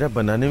पिंजरा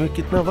बनाने में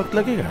कितना वक्त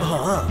लगेगा?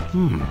 हाँ।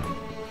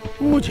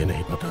 मुझे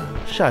नहीं पता,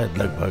 शायद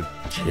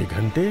लगभग 6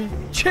 घंटे।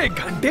 6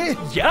 घंटे?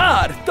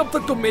 यार तब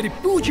तक तो मेरी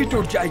पूंछ ही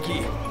टूट जाएगी।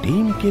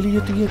 टीम के लिए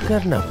तो ये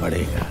करना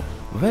पड़ेगा।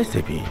 वैसे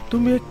भी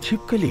तुम एक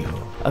छिपकली हो,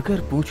 अगर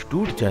पूंछ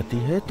टूट जाती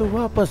है तो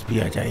वापस भी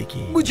आ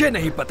जाएगी। मुझे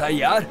नहीं पता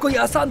यार, कोई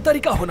आसान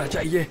तरीका होना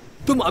चाहिए।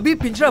 तुम अभी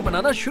पिंजरा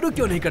बनाना शुरू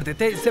क्यों नहीं कर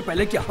देते इससे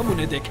पहले कि हम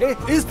उन्हें देखें?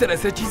 इस तरह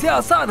से चीजें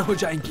आसान हो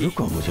जाएंगी।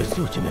 रुको, मुझे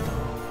सोचने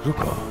दो।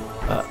 रुको,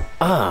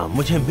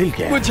 मुझे मिल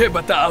गया। मुझे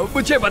बताओ,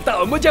 मुझे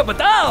बताओ, मुझे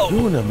बताओ।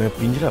 क्यों न मैं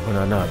पिंजरा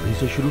बनाना अभी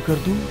से शुरू कर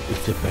दूं?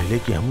 इससे पहले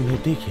कि हम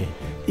उन्हें देखें,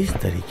 इस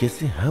तरीके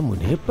से हम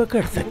उन्हें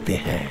पकड़ सकते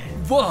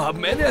हैं। वाह,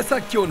 मैंने ऐसा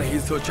क्यों नहीं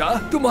सोचा?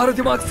 तुम्हारा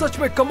दिमाग सच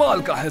में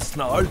कमाल का है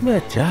स्नार्ल। मैं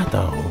चाहता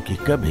हूँ कि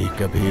कभी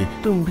कभी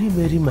तुम भी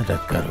मेरी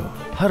मदद करो।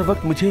 हर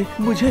वक्त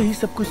मुझे ही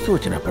सब कुछ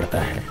सोचना पड़ता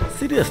है।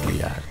 सीरियसली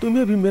यार,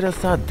 तुम्हें भी मेरा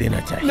साथ देना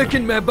चाहिए।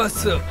 लेकिन मैं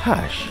बस...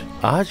 हाश,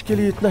 आज के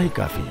लिए इतना ही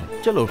काफी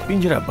है। चलो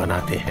पिंजरा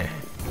बनाते हैं।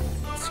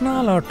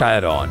 स्नाल और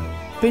टायरन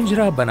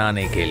पिंजरा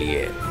बनाने के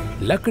लिए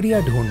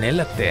लकड़ियां ढूंढने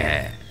लगते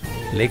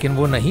हैं, लेकिन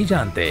वो नहीं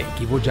जानते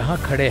कि वो जहाँ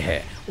खड़े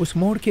हैं उस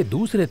मोड़ के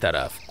दूसरे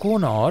तरफ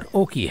कोना और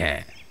ओकी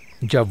हैं।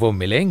 जब वो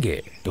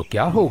मिलेंगे तो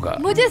क्या होगा?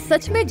 मुझे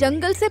सच में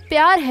जंगल से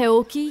प्यार है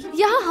ओकी।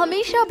 यहाँ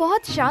हमेशा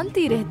बहुत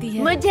शांति रहती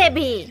है। मुझे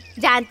भी।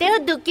 जानते हो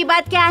दुख की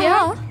बात क्या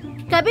है?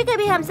 कभी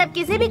कभी हम सब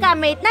किसी भी काम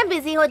में इतना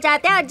बिजी हो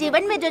जाते हैं और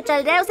जीवन में जो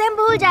चल रहा है उसे हम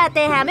भूल जाते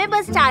हैं। हमें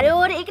बस चारों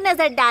ओर एक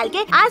नजर डाल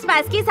के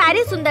आसपास की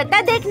सारी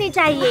सुंदरता देखनी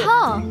चाहिए।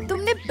 हाँ,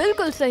 तुमने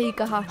बिल्कुल सही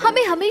कहा।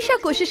 हमें हमेशा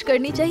कोशिश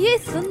करनी चाहिए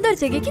इस सुंदर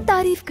जगह की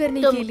तारीफ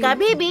करने के लिए। तुम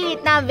कभी भी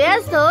इतना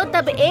व्यस्त हो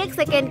तब 1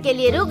 सेकंड के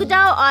लिए रुक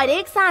जाओ और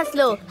एक सांस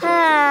लो।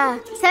 हाँ,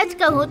 सच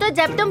कहूँ तो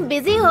जब तुम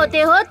बिजी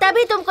होते हो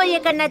तभी तुमको ये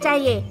करना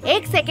चाहिए।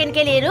 1 सेकंड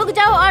के लिए रुक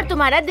जाओ और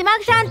तुम्हारा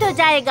दिमाग शांत हो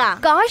जाएगा।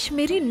 काश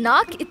मेरी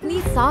नाक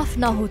इतनी साफ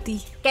ना होती।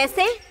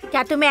 कैसे?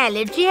 क्या तुम्हें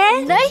एलर्जी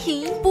है?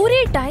 नहीं,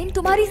 पूरे टाइम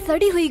तुम्हारी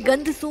सड़ी हुई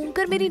गंध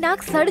सूंघकर मेरी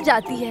नाक सड़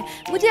जाती है।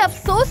 मुझे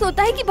अफसोस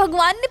होता है कि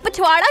भगवान ने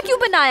पिछवाड़ा क्यों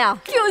बनाया।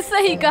 क्यों,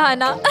 सही कहा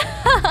ना?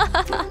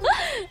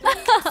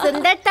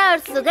 सुंदरता और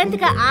सुगंध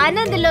का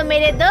आनंद लो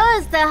मेरे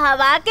दोस्त,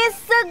 हवा के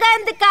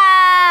सुगंध का।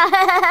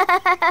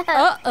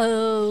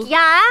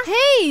 क्या?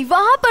 हे,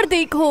 वहाँ पर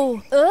देखो।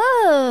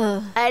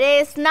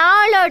 अरे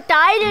स्नॉल और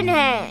टायरन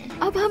है।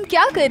 अब हम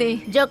क्या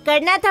करें? जो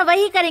करना था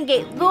वही करेंगे।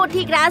 वो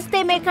ठीक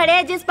रास्ते में खड़े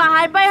हैं जिस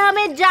पहाड़ पर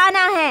हमें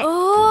जाना है।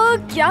 ओह,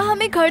 क्या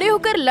हमें खड़े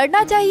होकर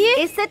लड़ना चाहिए?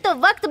 इससे तो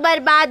वक्त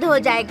बर्बाद हो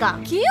जाएगा।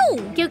 क्यों?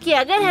 क्योंकि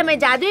अगर हमें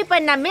जादुई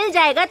पन्ना मिल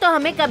जाएगा तो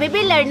हमें कभी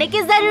भी लड़ने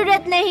की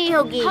जरूरत नहीं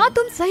होगी। हाँ,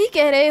 तुम सही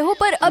कह रहे हो,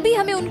 पर अभी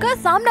हमें उनका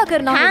सामना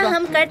करना होगा। हाँ,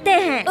 हम करते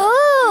हैं।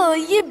 ओह,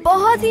 ये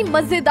बहुत ही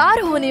मजेदार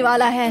होने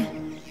वाला है।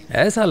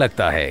 ऐसा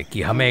लगता है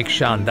कि हमें एक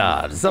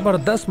शानदार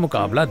जबरदस्त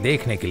मुकाबला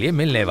देखने के लिए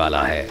मिलने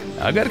वाला है।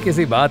 अगर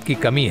किसी बात की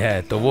कमी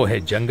है तो वो है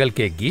जंगल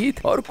के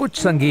गीत और कुछ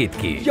संगीत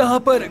की। यहाँ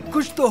पर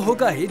कुछ तो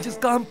होगा ही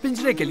जिसका हम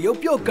पिंजरे के लिए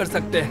उपयोग कर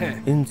सकते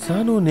हैं।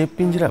 इंसानों ने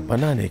पिंजरा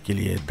बनाने के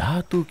लिए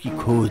धातु की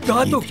खोज की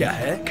धातु थी। क्या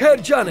है? खैर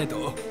जाने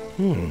दो।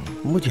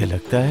 मुझे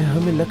लगता है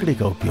हमें लकड़ी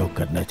का उपयोग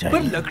करना पर चाहिए।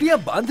 लकड़ियाँ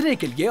बांधने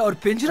के लिए और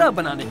पिंजरा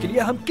बनाने के लिए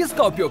हम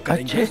किसका उपयोग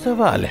करेंगे? अच्छा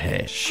सवाल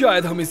है।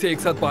 शायद हम इसे एक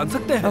साथ बांध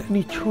सकते हैं।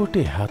 अपनी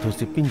छोटे हाथों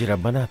से पिंजरा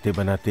बनाते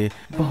बनाते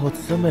बहुत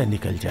समय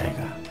निकल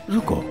जाएगा।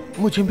 रुको,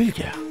 मुझे मिल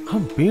गया।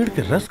 हम पेड़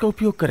के रस का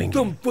उपयोग करेंगे।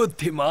 तुम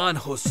बुद्धिमान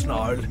हो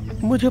स्नॉर्ल।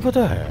 मुझे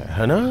पता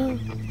है ना?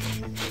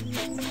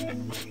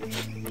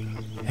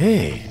 हे,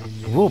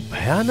 वो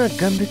भयानक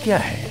गंध क्या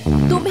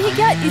है? तुम्हें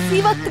क्या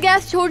इसी वक्त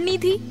गैस छोड़नी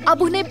थी?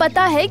 अब उन्हें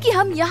पता है कि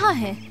हम यहाँ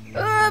हैं।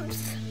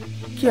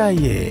 क्या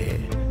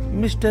ये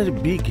मिस्टर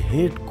बिग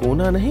हेड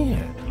कोना नहीं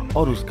है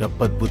और उसका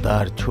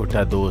बदबूदार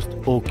छोटा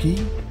दोस्त ओकी?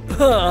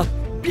 हाँ,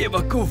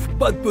 बेवकूफ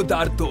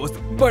बदबूदार दोस्त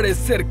बड़े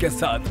सिर के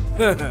साथ।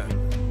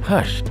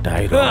 Hush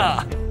Tyrone. हाँ,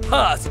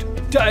 हास्ट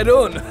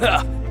टायरोन।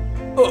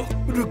 ओह,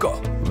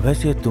 रुको।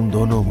 वैसे तुम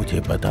दोनों मुझे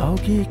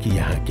बताओगे कि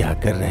यहाँ क्या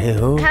कर रहे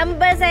हो? हम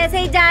बस ऐसे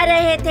ही जा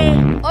रहे थे।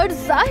 और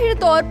जाहिर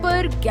तौर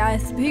पर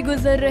गैस भी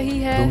गुजर रही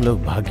है। तुम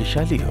लोग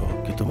भाग्यशाली हो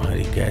कि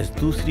तुम्हारी गैस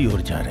दूसरी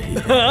ओर जा रही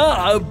है।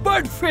 हाँ,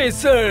 बर्ड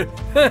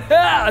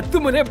फेसर।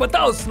 तुम उन्हें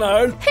बताओ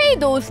स्नॉर्ल। हे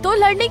दोस्तों,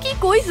 लड़ने की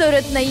कोई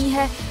जरूरत नहीं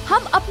है।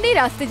 हम अपने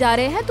रास्ते जा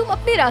रहे हैं, तुम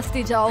अपने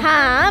रास्ते जाओ।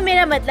 हाँ,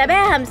 मेरा मतलब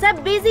है हम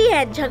सब बिजी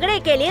हैं, झगड़े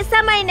के लिए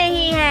समय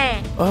नहीं है।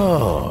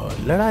 ओह,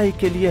 लड़ाई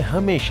के लिए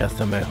हमेशा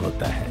समय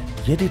होता है।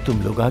 यदि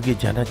तुम लोग आगे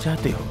जाना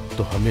चाहते हो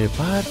तो हमें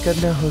पार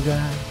करना होगा।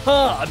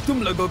 हाँ,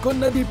 तुम लोगों को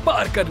नदी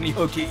पार करनी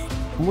होगी।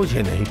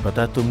 मुझे नहीं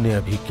पता तुमने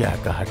अभी क्या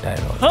कहा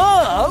टायरोन।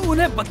 हाँ,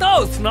 उन्हें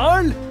बताओ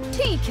स्नॉर्ल।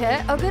 ठीक है,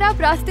 अगर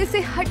आप रास्ते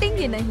से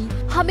हटेंगे नहीं,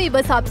 हमें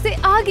बस आपसे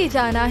आगे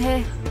जाना है।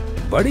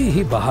 बड़ी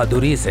ही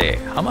बहादुरी से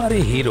हमारे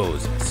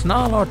हीरोज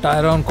स्नॉर्ल और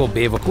टायरोन को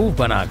बेवकूफ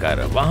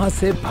बनाकर वहाँ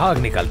से भाग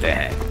निकलते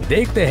हैं।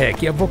 देखते हैं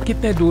कि अब वो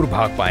कितने दूर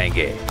भाग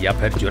पाएंगे या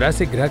फिर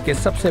जुरासिक ग्रह के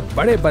सबसे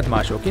बड़े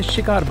बदमाशों के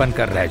शिकार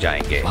बनकर रह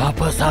जाएंगे।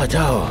 वापस आ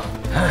जाओ।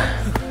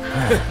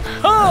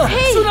 हाँ,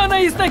 सुना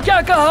नहीं इसने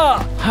क्या कहा?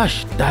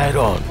 Hush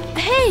Tyrone.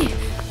 हे,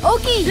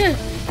 ओकी,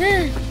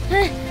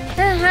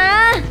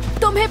 हाँ,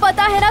 तुम्हें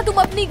पता है ना,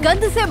 तुम अपनी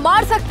गंध से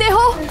मार सकते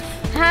हो।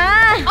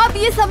 हाँ, अब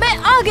ये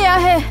समय आ गया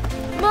है।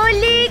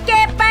 मूली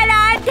के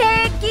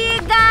पराठे की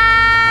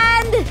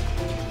गंध।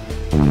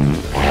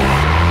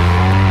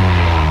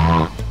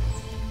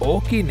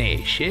 ओकी ने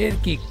शेर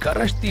की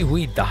करसती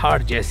हुई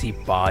दहाड़ जैसी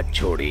बात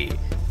छोड़ी,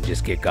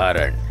 जिसके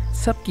कारण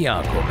सबकी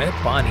आंखों में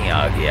पानी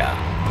आ गया।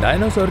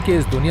 डायनासोर के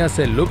इस दुनिया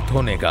से लुप्त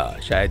होने का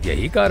शायद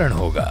यही कारण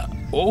होगा।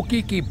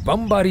 ओकी की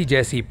बमबारी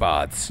जैसी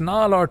बात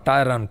स्नॉर्ल और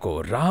टायरन को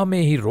राह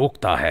में ही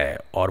रोकता है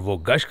और वो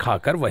गश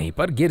खाकर वहीं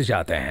पर गिर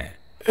जाते हैं।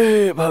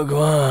 ए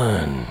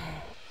भगवान,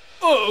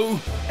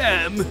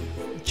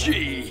 OMG,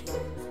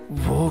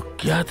 वो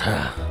क्या था?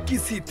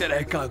 किसी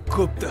तरह का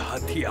गुप्त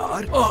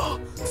हथियार। ओह,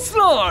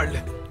 स्नॉर्ल,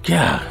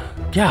 क्या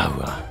क्या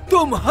हुआ?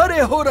 तुम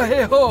हरे हो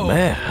रहे हो।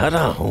 मैं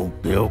हरा हूँ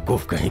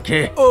बेवकूफ कहीं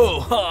के।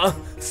 ओह हाँ,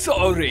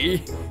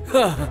 सॉरी।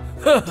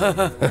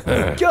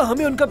 क्या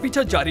हमें उनका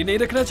पीछा जारी नहीं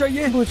रखना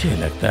चाहिए? मुझे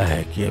लगता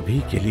है कि अभी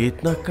के लिए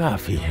इतना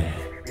काफी है।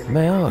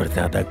 मैं और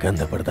ज्यादा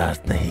गंध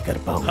बर्दाश्त नहीं कर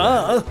पाऊंगा।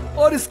 हाँ,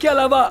 और इसके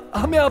अलावा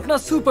हमें अपना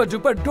सुपर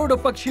डुपर डोडो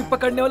पक्षी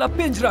पकड़ने वाला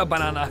पिंजरा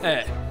बनाना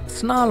है।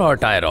 स्नॉर्ल और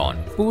टायरोन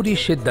पूरी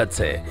शिद्दत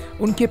से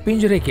उनके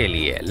पिंजरे के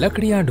लिए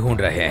लकड़ियां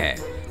ढूंढ रहे हैं।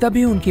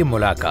 तभी उनकी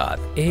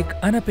मुलाकात एक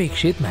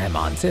अनपेक्षित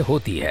मेहमान से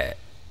होती है।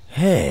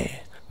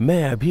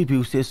 मैं अभी भी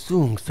उसे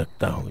सूंघ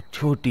सकता हूँ,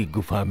 छोटी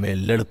गुफा में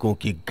लड़कों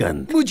की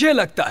गंध। मुझे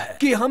लगता है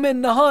कि हमें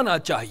नहाना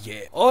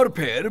चाहिए और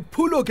फिर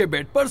फूलों के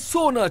बेड पर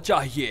सोना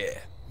चाहिए।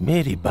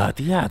 मेरी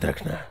बात याद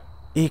रखना,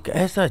 एक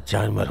ऐसा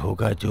जानवर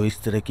होगा जो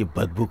इस तरह की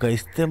बदबू का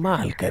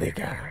इस्तेमाल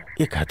करेगा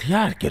एक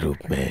हथियार के रूप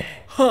में।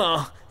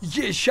 हाँ,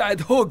 ये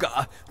शायद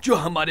होगा जो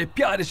हमारे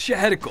प्यारे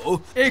शहर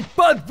को एक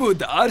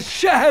बदबूदार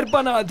शहर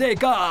बना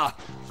देगा।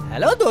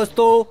 हेलो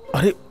दोस्तों।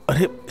 अरे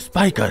अरे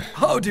स्पाइकर,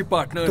 हाउडी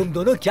पार्टनर। तुम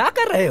दोनों क्या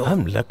कर रहे हो?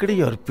 हम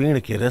लकड़ी और पेड़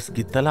के रस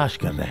की तलाश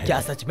कर रहे हैं। क्या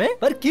सच में?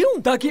 पर क्यों?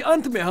 ताकि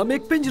अंत में हम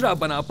एक पिंजरा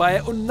बना पाए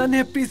उन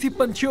नन्हे पीसी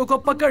पंछियों को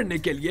पकड़ने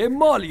के लिए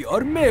मॉली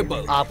और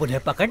मेबल। आप उन्हें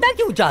पकड़ना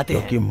क्यों चाहते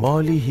हैं? क्योंकि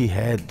मॉली ही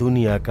है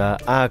दुनिया का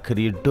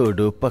आखिरी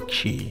डोडो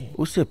पक्षी।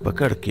 उसे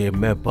पकड़ के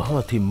मैं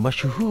बहुत ही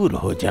मशहूर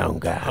हो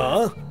जाऊंगा।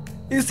 हाँ,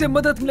 इससे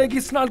मदद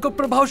मिलेगी स्नाल को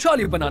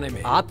प्रभावशाली बनाने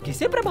में। आप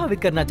किसे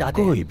प्रभावित करना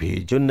चाहते हैं? कोई भी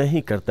जो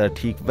नहीं करता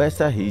ठीक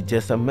वैसा ही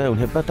जैसा मैं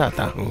उन्हें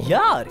बताता हूँ।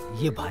 यार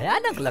ये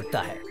भयानक लगता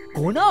है।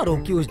 कोना और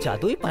ओकी उस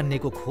जादुई पन्ने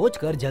को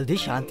खोजकर जल्दी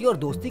शांति और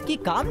दोस्ती की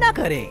कामना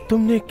करें।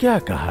 तुमने क्या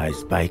कहा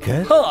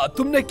स्पाइकर? हाँ,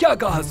 तुमने क्या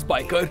कहा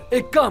स्पाइकर?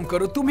 एक काम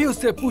करो, तुम ही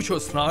उससे पूछो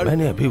स्नाल।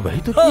 मैंने अभी वही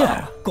तो किया।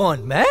 कौन,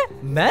 मैं?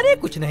 मैंने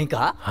कुछ नहीं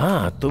कहा।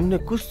 हाँ, तुमने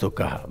कुछ तो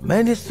कहा,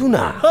 मैंने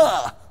सुना।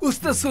 हाँ,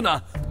 उसने सुना।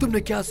 तुमने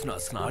क्या सुना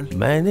स्नाल?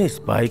 मैंने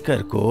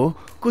स्पाइकर को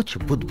कुछ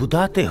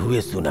बुदबुदाते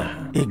हुए सुना,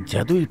 एक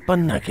जादुई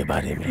पन्ना के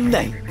बारे में।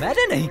 नहीं,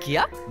 मैंने नहीं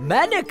किया।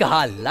 मैंने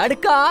कहा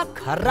लड़का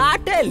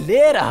खर्राटे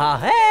ले रहा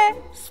है।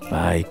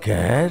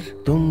 स्पाइकर,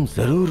 तुम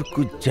जरूर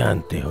कुछ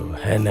जानते हो,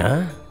 है ना?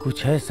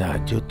 कुछ ऐसा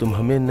जो तुम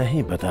हमें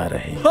नहीं बता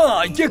रहे।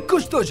 हाँ, ये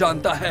कुछ तो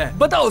जानता है।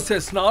 बताओ उसे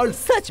स्नाल।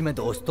 सच में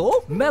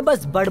दोस्तों, मैं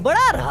बस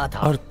बड़बड़ा रहा था।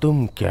 और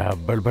तुम क्या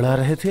बड़बड़ा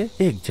रहे थे?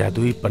 एक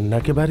जादुई पन्ना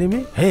के बारे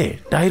में? हे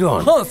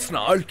टायरॉन। हाँ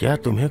स्नाल। क्या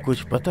तुम्हें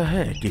कुछ पता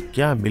है कि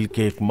क्या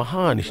मिलके एक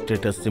महान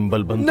स्टेटस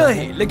सिंबल बनता है?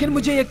 नहीं, लेकिन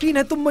मुझे यकीन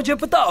है तुम मुझे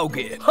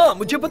बताओगे। हाँ,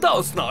 मुझे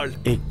बताओ स्नाल।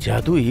 एक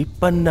जादुई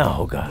पन्ना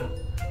होगा।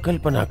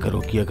 कल्पना करो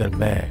कि अगर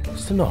मैं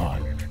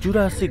स्नॉल,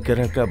 जुरासिक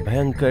ग्रह का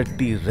भयंकर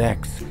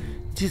टी-रेक्स,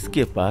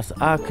 जिसके पास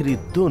आखिरी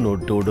दोनों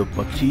डोडो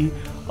पक्षी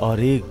और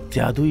एक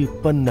जादुई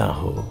पन्ना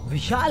हो।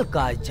 विशाल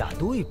का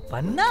जादुई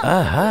पन्ना?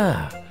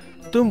 आहा,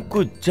 तुम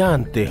कुछ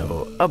जानते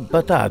हो। अब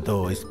बता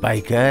दो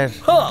स्पाइकर।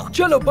 हाँ,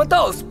 चलो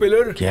बताओ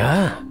स्पिलर। क्या?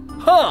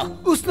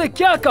 हाँ, उसने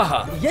क्या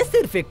कहा? ये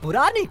सिर्फ एक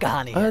पुरानी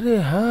कहानी है। अरे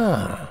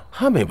हाँ,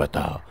 हमें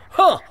बताओ।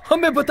 हाँ,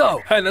 हमें बताओ,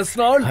 है ना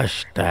स्नॉल?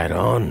 हश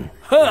टायरॉन,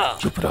 हाँ।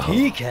 चुप रहो।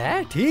 ठीक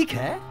है, ठीक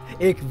है।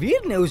 एक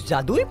वीर ने उस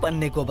जादुई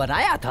पन्ने को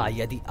बनाया था।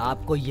 यदि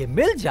आपको ये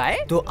मिल जाए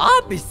तो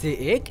आप इससे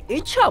एक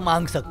इच्छा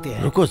मांग सकते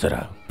हैं। रुको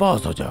जरा,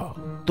 पॉज हो जाओ।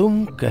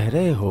 तुम कह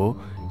रहे हो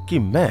कि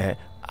मैं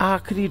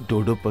आखिरी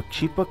डोडो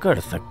पक्षी पकड़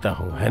सकता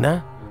हूँ, है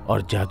ना?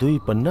 और जादुई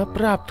पन्ना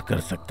प्राप्त कर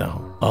सकता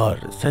हूँ।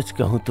 और सच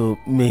कहूँ तो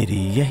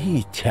मेरी यही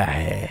इच्छा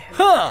है।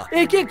 हाँ,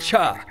 एक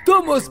इच्छा।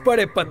 तुम उस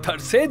बड़े पत्थर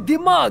से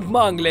दिमाग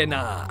मांग लेना।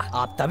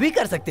 आप तभी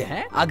कर सकते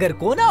हैं अगर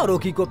कोना और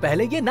ओकी को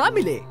पहले ये ना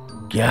मिले।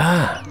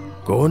 क्या?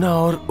 कोना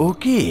और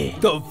ओकी?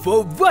 तो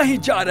वो वहीं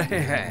जा रहे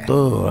हैं। तो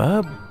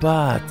अब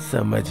बात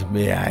समझ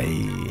में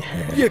आई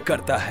है। ये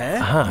करता है?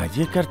 हाँ,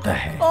 ये करता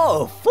है।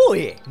 ओह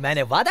फूए,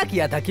 मैंने वादा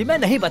किया था कि मैं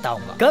नहीं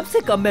बताऊंगा। कम से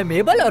कम मैं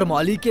मेबल और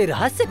मॉली के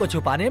रहस्य को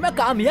छुपाने में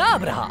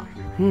कामयाब रहा।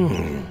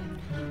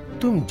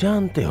 तुम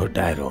जानते हो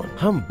टायरॉन,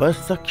 हम बस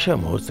सक्षम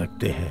हो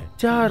सकते हैं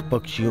 4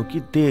 पक्षियों की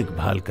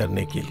देखभाल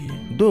करने के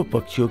लिए। 2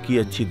 पक्षियों की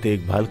अच्छी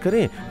देखभाल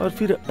करें और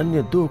फिर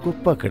अन्य 2 को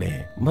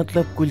पकड़ें,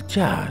 मतलब कुल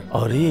 4,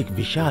 और एक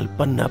विशाल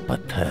पन्ना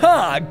पत्थर।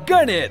 हाँ,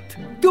 गणित।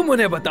 तुम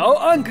उन्हें बताओ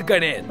अंक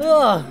गणित।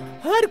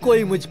 हर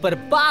कोई मुझ पर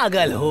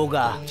पागल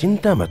होगा।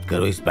 चिंता मत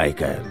करो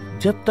स्पाइकर,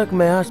 जब तक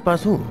मैं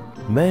आसपास हूँ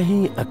मैं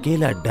ही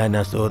अकेला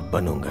डायनासोर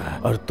बनूंगा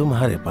और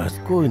तुम्हारे पास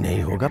कोई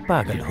नहीं होगा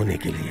पागल होने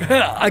के लिए।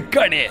 हाँ,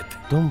 गणित।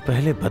 तुम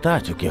पहले बता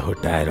चुके हो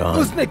टायरॉन।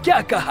 उसने क्या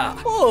कहा?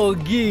 ओह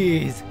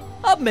गीज,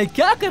 अब मैं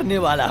क्या करने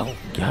वाला हूँ?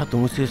 क्या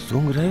तुम उसे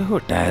सूंघ रहे हो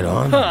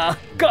टायरॉन? हाँ,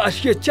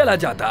 काश ये चला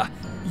जाता।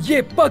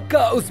 ये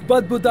पक्का उस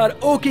बदबूदार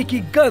ओकी की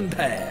गंध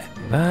है।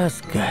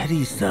 बस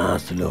गहरी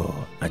सांस लो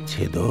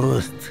अच्छे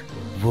दोस्त,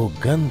 वो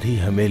गंध ही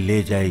हमें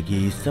ले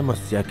जाएगी इस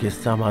समस्या के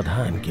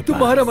समाधान के पास।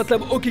 तुम्हारा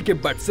मतलब ओकी के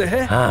बट से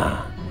है?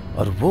 हाँ,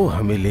 और वो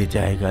हमें ले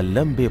जाएगा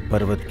लंबे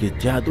पर्वत के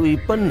जादुई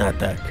पन्ना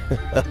तक।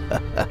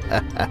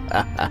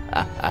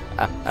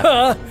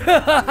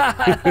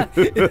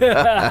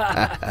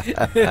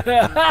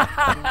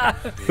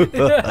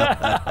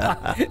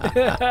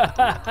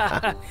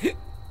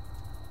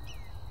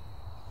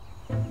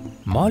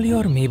 मॉली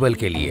और मेबल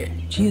के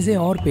लिए चीजें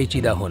और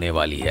पेचीदा होने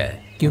वाली है,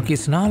 क्योंकि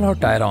स्नाल और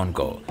टायरॉन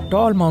को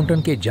टॉल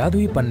माउंटेन के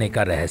जादुई पन्ने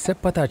का रहस्य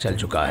पता चल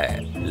चुका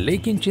है।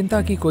 लेकिन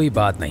चिंता की कोई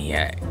बात नहीं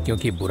है,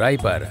 क्योंकि बुराई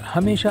पर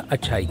हमेशा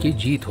अच्छाई की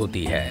जीत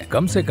होती है।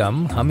 कम से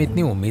कम हम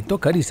इतनी उम्मीद तो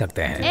कर ही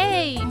सकते हैं।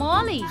 ए,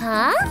 मॉली,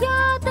 हाँ?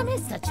 क्या तुम्हें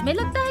सच में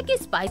लगता है कि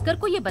स्पाइकर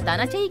को ये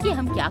बताना चाहिए कि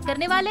हम क्या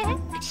करने वाले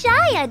हैं?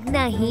 शायद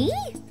नहीं।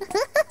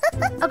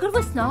 अगर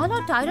वो स्नॉल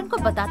और टायरन को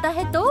बताता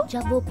है तो?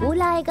 जब वो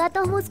पुल आएगा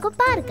तो हम उसको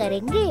पार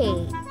करेंगे।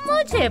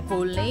 मुझे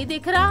पुल नहीं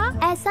दिख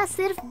रहा। ऐसा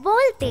सिर्फ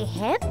बोलते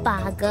हैं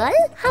पागल।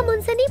 हम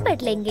उनसे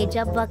निपट लेंगे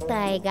जब वक्त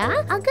आएगा।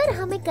 अगर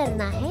हमें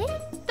करना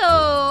है तो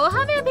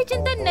हमें अभी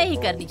चिंता नहीं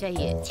करनी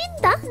चाहिए।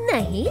 चिंता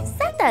नहीं,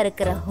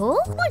 सतर्क रहो।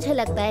 मुझे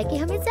लगता है कि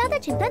हमें ज्यादा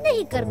चिंता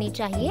नहीं करनी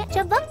चाहिए।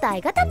 जब वक्त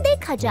आएगा तब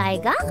देखा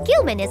जाएगा।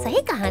 क्यों, मैंने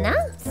सही कहा ना?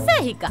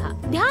 सही कहा।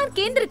 ध्यान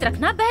केंद्रित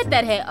रखना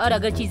बेहतर है, और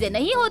अगर चीजें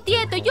नहीं होती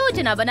है तो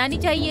योजना बनानी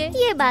चाहिए।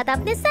 ये बात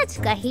आपने सच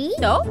कही।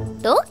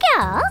 तो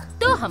क्या?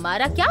 तो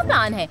हमारा क्या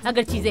प्लान है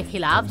अगर चीजें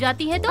खिलाफ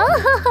जाती है तो?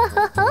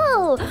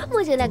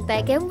 मुझे लगता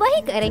है कि हम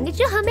वही करेंगे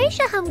जो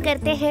हमेशा हम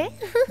करते हैं।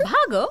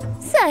 भागो।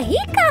 सही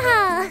कहा।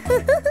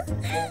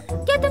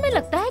 क्या तुम्हें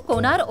लगता है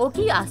कोना और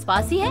ओकी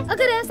आसपास ही है।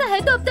 अगर ऐसा है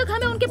तो अब तक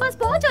हमें उनके पास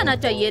पहुंच जाना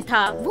चाहिए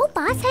था। वो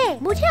पास है।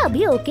 मुझे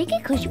अभी ओके की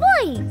खुशबू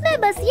आई। मैं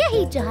बस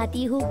यही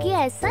चाहती हूँ कि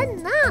ऐसा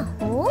ना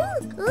हो।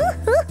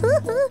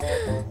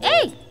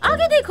 ए,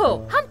 आगे देखो,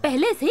 हम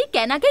पहले से ही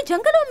केना के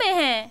जंगलों में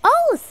हैं।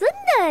 ओह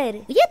सुंदर,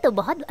 ये तो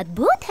बहुत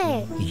अद्भुत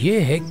है। ये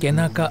है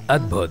केना का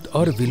अद्भुत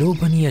और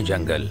विलोभनीय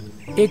जंगल,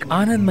 एक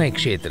आनंदमय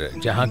क्षेत्र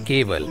जहाँ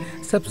केवल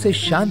सबसे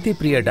शांति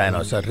प्रिय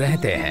डायनासोर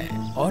रहते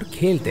हैं और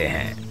खेलते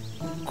हैं।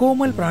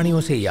 कोमल प्राणियों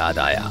से याद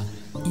आया,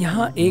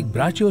 यहाँ एक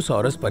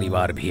ब्राचियोसॉरस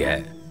परिवार भी है।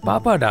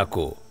 पापा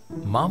डाको,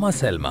 मामा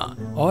सेल्मा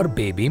और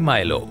बेबी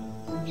माइलो।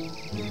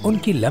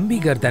 उनकी लंबी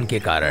गर्दन के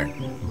कारण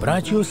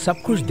ब्राचियो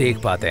सब कुछ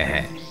देख पाते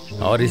हैं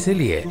और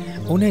इसीलिए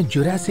उन्हें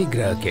जुरासिक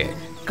ग्रह के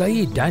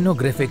कई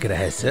डायनोग्राफिक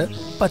रहस्य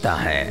पता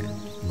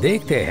हैं।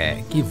 देखते हैं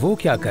कि वो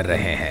क्या कर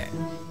रहे हैं।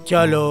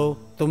 चलो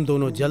तुम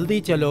दोनों जल्दी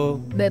चलो।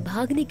 मैं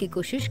भागने की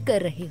कोशिश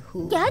कर रही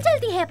हूँ। क्या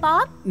जल्दी है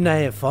पाप?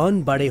 नए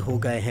फोन बड़े हो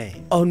गए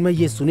हैं और मैं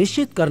ये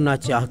सुनिश्चित करना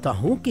चाहता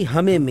हूँ कि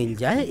हमें मिल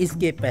जाए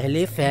इसके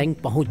पहले फैंग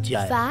पहुँच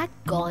जाए।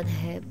 फैंग कौन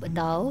है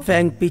बताओ?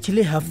 फैंग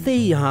पिछले हफ्ते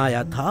ही यहाँ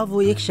आया था।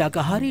 वो एक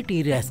शाकाहारी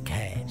टीरेस्क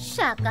है।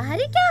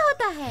 शाकाहारी क्या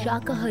होता है?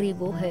 शाकाहारी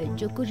वो है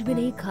जो कुछ भी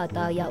नहीं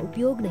खाता या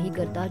उपयोग नहीं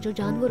करता जो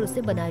जानवरों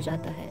से बनाया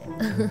जाता है।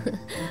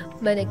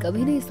 मैंने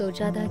कभी नहीं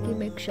सोचा था कि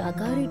मैं एक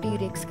शाकाहारी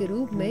टीरेक्स के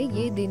रूप में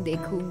ये दिन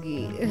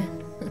देखूंगी।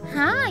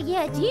 हाँ, ये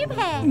अजीब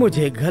है।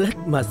 मुझे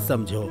गलत मत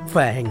समझो,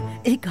 फैंग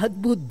एक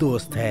अद्भुत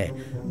दोस्त है।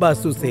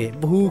 बस उसे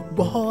भूख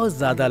बहुत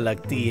ज्यादा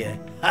लगती है।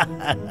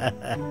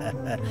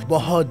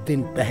 बहुत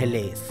दिन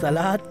पहले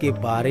सलाद के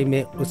बारे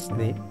में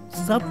उसने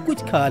सब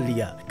कुछ खा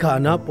लिया,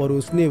 खाना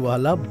परोसने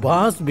वाला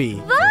बांस भी।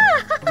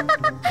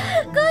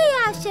 कोई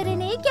आश्चर्य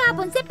नहीं कि आप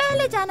उनसे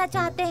पहले जाना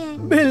चाहते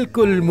हैं।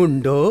 बिल्कुल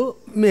मुंडो,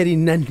 मेरी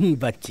नन्ही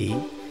बच्ची।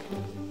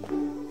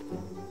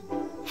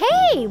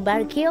 हे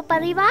बर्कियो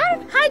परिवार।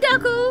 हाय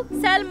डाकू,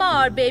 सेल्मा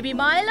और बेबी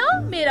माइलो।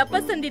 मेरा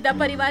पसंदीदा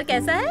परिवार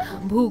कैसा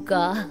है?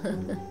 भूखा।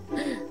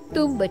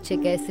 तुम बच्चे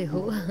कैसे हो?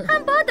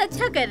 हम बहुत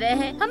अच्छा कर रहे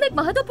हैं। हम एक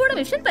महत्वपूर्ण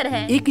मिशन पर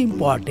हैं। एक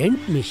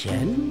इम्पोर्टेंट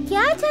मिशन?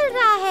 क्या चल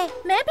रहा है?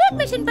 मैं भी एक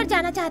मिशन पर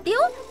जाना चाहती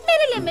हूँ।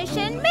 मेरे लिए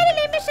मिशन, मेरे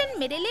लिए मिशन,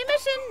 मेरे लिए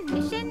mission,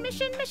 mission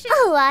mission mission.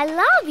 Oh I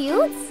love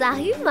you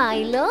Sahi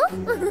Milo.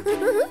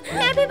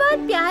 मैं भी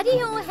बहुत प्यारी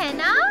हूँ, है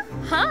ना?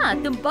 हाँ,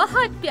 तुम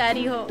बहुत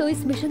प्यारी हो। तो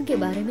इस मिशन के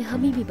बारे में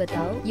हमें भी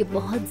बताओ, ये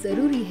बहुत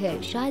जरूरी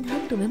है। शायद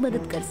हम तुम्हें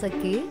मदद कर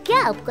सके।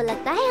 क्या आपको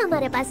लगता है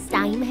हमारे पास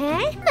टाइम है?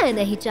 मैं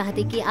नहीं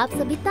चाहती कि आप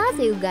सभी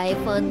ताजे उगाए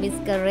फन मिस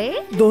कर रहे।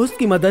 दोस्त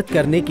की मदद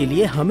करने के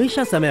लिए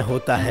हमेशा समय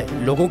होता है।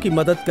 लोगों की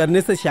मदद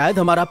करने से शायद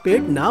हमारा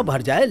पेट ना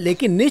भर जाए,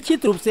 लेकिन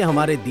निश्चित रूप से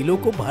हमारे दिलों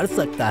को भर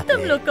सकता है।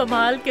 तुम लोग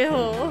कमाल के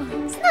हो।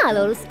 स्नाल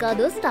और उसका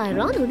दोस्त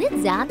टायरॉन,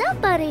 उन्हें ज्यादा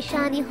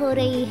परेशानी हो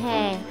रही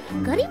है।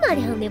 करीमा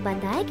ने हमें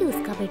बताया कि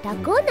उसका बेटा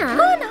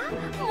कोना।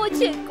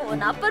 मुझे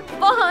कोना पर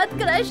बहुत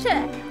क्रश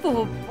है।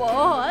 वो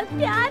बहुत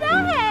प्यारा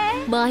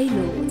है।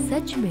 माइलो,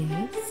 सच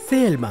में?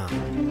 सेल्मा,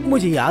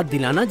 मुझे याद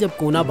दिलाना जब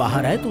कोना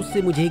बाहर है तो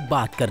उससे मुझे एक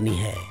बात करनी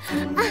है।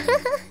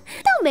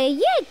 तो मैं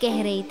ये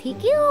कह रही थी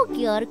कि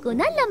ओकी और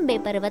कोना लंबे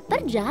पर्वत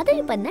पर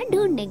जादुई पन्ना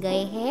ढूंढने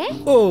गए हैं।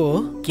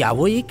 ओह, क्या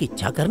वो एक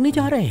इच्छा करने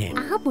जा रहे हैं?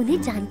 आप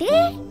उन्हें जानते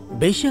हैं?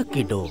 बेशक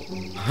किडो,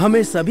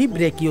 हमें सभी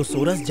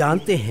ब्रेकियोसोरस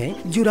जानते हैं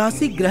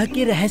जुरासिक ग्रह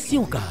के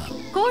रहस्यों का।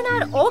 कोना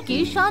और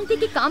ओकी शांति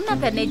की कामना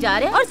करने जा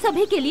रहे हैं और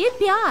सभी के लिए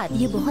प्यार।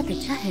 ये बहुत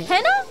अच्छा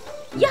है ना?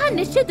 यहाँ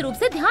निश्चित रूप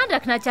से ध्यान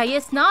रखना चाहिए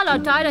स्नाल और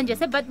टायरन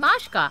जैसे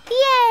बदमाश का।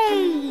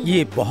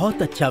 ये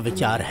बहुत अच्छा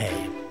विचार है।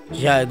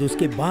 शायद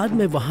उसके बाद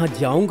मैं वहाँ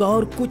जाऊंगा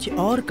और कुछ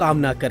और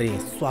कामना करें।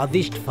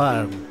 स्वादिष्ट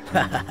फल।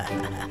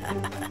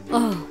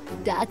 ओह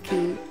डाकू,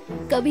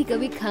 कभी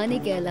कभी खाने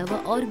के अलावा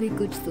और भी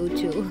कुछ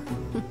सोचो।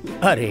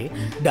 अरे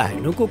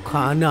डायनो को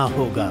खाना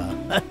होगा।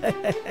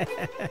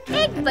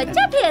 एक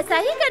बच्चा भी ऐसा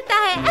ही करता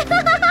है।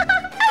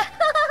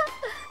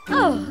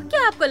 ओह,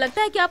 क्या आपको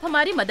लगता है कि आप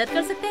हमारी मदद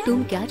कर सकते हैं?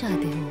 तुम क्या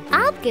चाहते हो?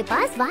 आपके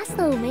पास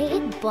वास्तव में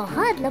एक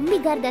बहुत लंबी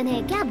गर्दन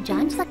है। क्या आप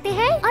जान सकते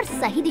हैं और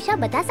सही दिशा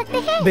बता सकते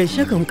हैं?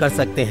 बेशक हम कर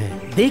सकते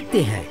हैं।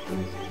 देखते हैं।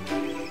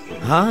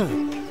 हाँ,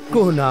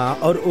 कोना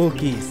और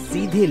ओकी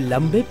सीधे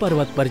लंबे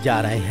पर्वत पर जा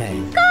रहे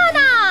हैं।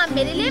 कोना,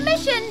 मेरे लिए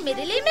मिशन,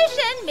 मेरे लिए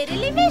मिशन, मेरे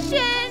लिए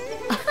मिशन।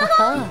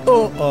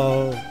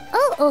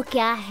 ओ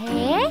क्या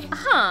है?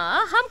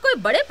 हाँ, हम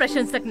कोई बड़े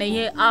प्रशंसक नहीं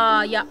है।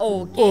 आ या ओ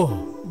के। Oh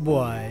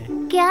boy.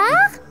 क्या?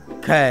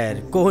 खैर,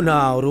 कोना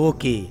और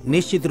ओकी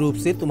निश्चित रूप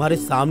से तुम्हारे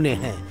सामने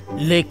हैं,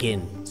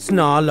 लेकिन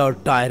स्नाल और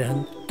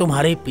टायरन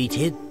तुम्हारे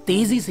पीछे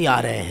तेजी से आ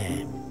रहे हैं।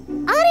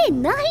 अरे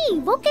नहीं,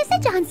 वो कैसे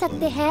जान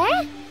सकते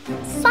हैं?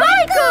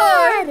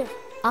 स्पाइकर!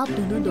 आप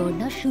दोनों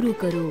दौड़ना शुरू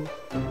करो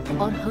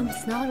और हम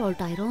स्नाल और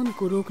टायरॉन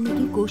को रोकने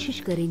की कोशिश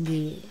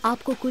करेंगे।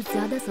 आपको कुछ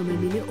ज्यादा समय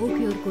मिले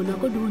ओकी और कोना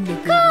को ढूंढने के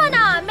लिए।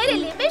 कोना, मेरे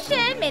लिए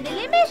मिशन, मेरे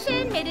लिए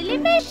मिशन, मेरे लिए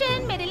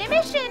मिशन, मेरे लिए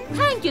मिशन।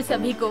 थैंक यू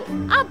सभी को,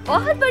 आप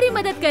बहुत बड़ी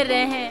मदद कर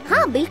रहे हैं।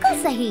 हाँ बिल्कुल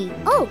सही।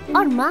 ओह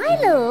और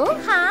माइलो,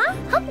 हाँ,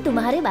 हम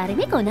तुम्हारे बारे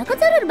में कोना को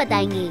जरूर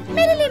बताएंगे।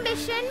 मेरे लिए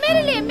मिशन,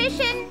 मेरे लिए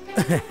मिशन।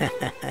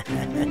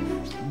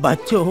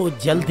 बच्चों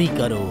जल्दी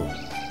करो।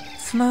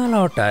 स्नाल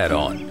और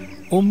टायरॉन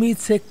उम्मीद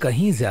से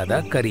कहीं ज्यादा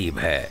करीब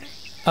है।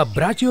 अब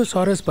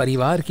ब्राचियोसॉरस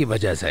परिवार की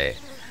वजह से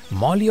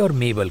मॉली और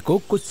मेबल को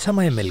कुछ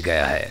समय मिल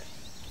गया है।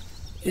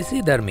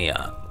 इसी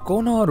दरमियान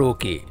कोना और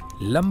ओकी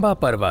लंबा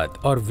पर्वत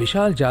और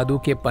विशाल जादू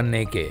के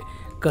पन्ने के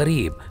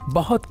करीब,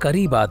 बहुत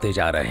करीब आते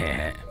जा रहे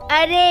हैं।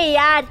 अरे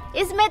यार,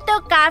 इसमें तो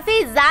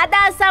काफी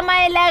ज्यादा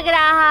समय लग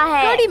रहा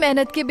है। कड़ी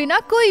मेहनत के बिना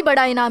कोई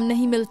बड़ा इनाम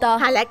नहीं मिलता।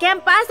 हालांकि हम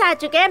पास आ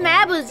चुके हैं, मैं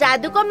अब उस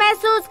जादू को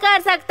महसूस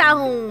कर सकता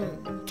हूँ।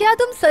 क्या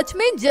तुम सच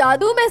में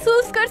जादू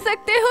महसूस कर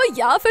सकते हो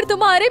या फिर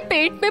तुम्हारे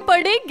पेट में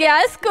पड़े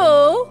गैस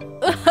को?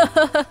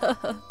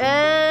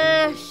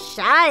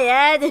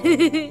 शायद।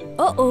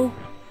 ओह,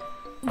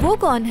 वो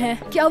कौन है?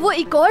 क्या वो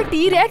एक और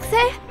टी-रेक्स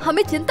है?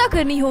 हमें चिंता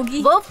करनी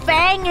होगी। वो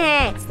फैंग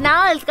है,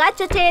 स्नॉल्स का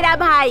चचेरा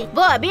भाई।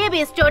 वो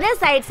अभी स्टोनर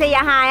साइड से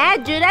यहाँ आया,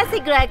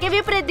 जुरासिक ग्रह के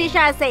विपरीत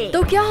दिशा से।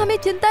 तो क्या हमें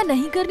चिंता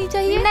नहीं करनी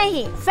चाहिए?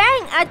 नहीं,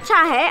 फैंग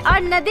अच्छा है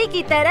और नदी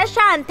की तरह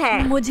शांत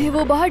है। मुझे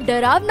वो बहुत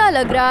डरावना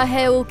लग रहा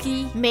है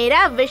ओकी।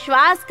 मेरा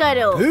विश्वास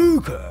करो।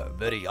 ठीक है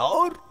मेरे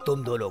यार,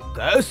 तुम दोनों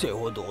कैसे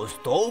हो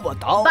दोस्तों,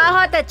 बताओ।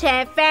 बहुत अच्छे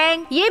हैं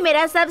फैंग। ये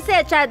मेरा सबसे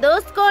अच्छा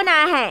दोस्त कोना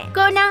है।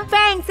 कोना,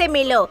 फैंग से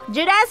मिलो।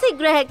 जुरासिक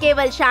ग्रह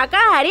केवल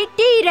शाकाहारी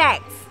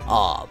टी-रेक्स।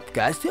 आप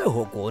कैसे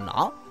हो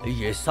कोना?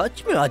 ये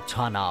सच में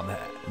अच्छा नाम है।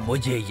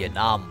 मुझे ये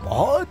नाम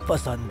बहुत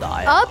पसंद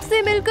आया।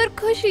 आपसे मिलकर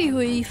खुशी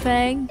हुई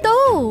फैंग।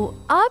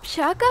 तो आप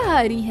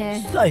शाकाहारी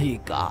हैं? सही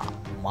कहा।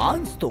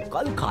 मांस तो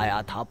कल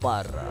खाया था,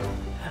 पर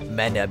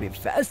मैंने अभी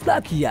फैसला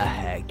किया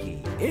है कि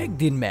एक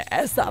दिन मैं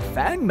ऐसा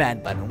फैंग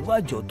मैन बनूंगा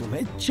जो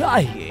तुम्हें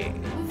चाहिए।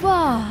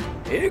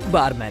 वाह! एक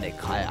बार मैंने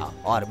खाया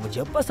और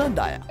मुझे पसंद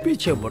आया।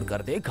 पीछे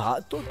मुड़कर देखा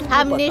तो तुम्हें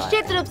हम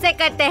निश्चित रूप से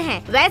करते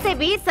हैं। वैसे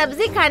भी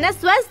सब्जी खाना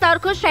स्वस्थ और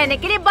खुश रहने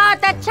के लिए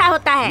बहुत अच्छा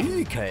होता है।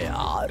 ठीक है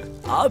यार,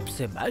 अब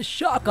से मैं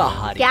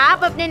शाकाहारी। क्या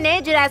आप अपने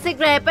नए जुरासिक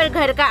ग्रह पर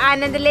घर का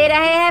आनंद ले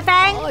रहे हैं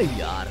फैंग? हाँ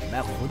यार,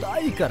 मैं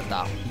खुदाई करता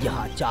हूँ।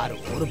 यहाँ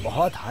चारों ओर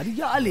बहुत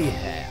हरियाली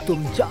है।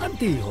 तुम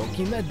जानती हो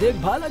कि मैं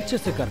देखभाल अच्छे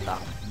से करता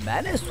हूँ।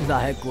 मैंने सुना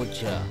है कुछ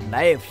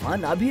नए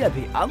फल अभी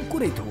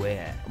अंकुरित हुए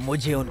हैं।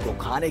 मुझे उनको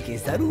खाने की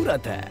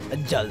जरूरत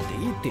है,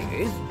 जल्दी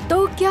तेज।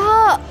 तो क्या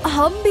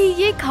हम भी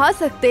ये खा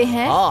सकते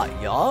हैं? हाँ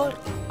यार,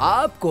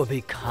 आपको भी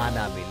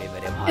खाना मिले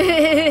मेरे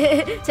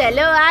भाई।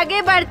 चलो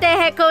आगे बढ़ते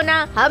हैं कोना।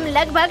 हम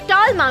लगभग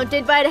टॉल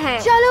माउंटेन पर हैं।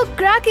 चलो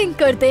क्रैकिंग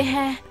करते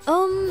हैं।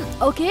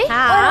 ओके।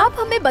 हाँ। और आप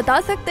हमें बता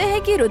सकते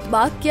हैं कि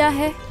रुतबा क्या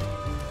है?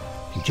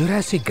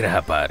 जुरासिक ग्रह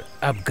पर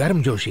अब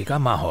गर्मजोशी का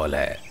माहौल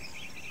है।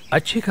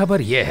 अच्छी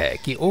खबर यह है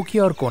कि ओकी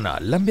और कोना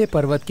लंबे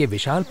पर्वत के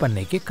विशाल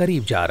पन्ने के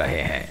करीब जा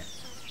रहे हैं।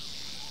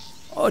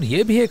 और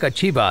ये भी एक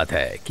अच्छी बात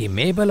है कि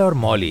मेबल और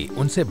मॉली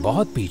उनसे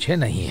बहुत पीछे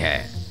नहीं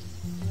है।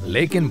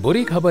 लेकिन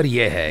बुरी खबर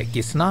यह है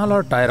कि स्नाल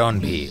और टायरॉन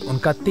भी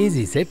उनका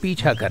तेजी से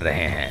पीछा कर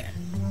रहे हैं।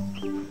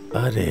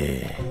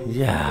 अरे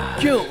यार,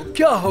 क्यों,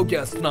 क्या हो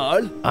गया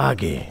स्नाल?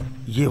 आगे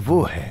ये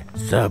वो है,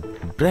 सब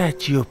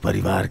ब्रैचियो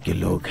परिवार के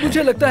लोग हैं।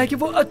 मुझे लगता है कि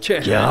वो अच्छे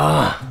हैं।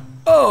 क्या?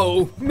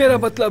 ओह, मेरा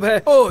मतलब है,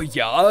 ओह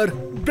यार,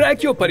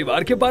 ब्रैकियो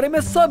परिवार के बारे में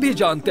सभी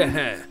जानते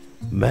हैं।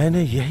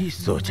 मैंने यही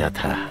सोचा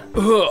था।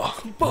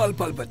 पाल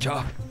पाल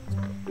बच्चा।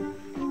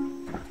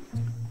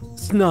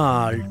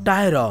 स्नाल,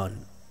 टायरॉन,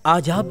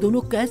 आज आप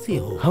दोनों कैसे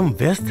हो? हम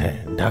व्यस्त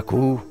हैं।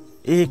 डाकू,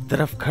 एक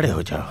तरफ खड़े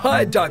हो जाओ।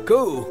 हाय डाकू।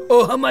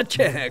 ओह, हम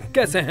अच्छे हैं।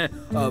 कैसे हैं?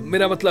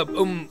 मेरा मतलब,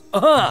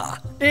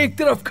 हाँ, एक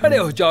तरफ खड़े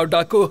हो जाओ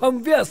डाकू,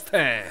 हम व्यस्त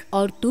हैं।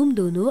 और तुम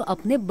दोनों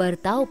अपने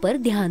बर्ताव पर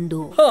ध्यान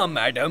दो। हाँ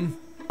मैडम।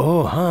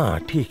 ओह हाँ,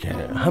 ठीक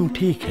है, हम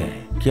ठीक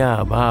हैं। क्या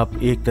अब आप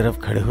एक तरफ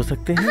खड़े हो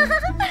सकते हैं?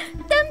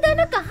 तुम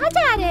दोनों कहाँ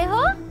जा रहे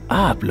हो?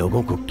 आप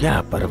लोगों को क्या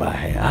परवाह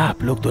है?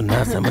 आप लोग तो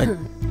ना समझ।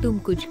 तुम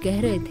कुछ कह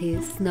रहे थे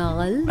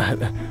स्नाल?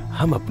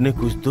 हम अपने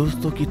कुछ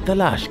दोस्तों की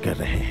तलाश कर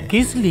रहे हैं।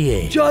 किस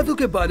लिए? जादू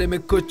के बारे में,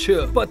 कुछ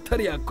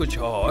पत्थर या कुछ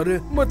और,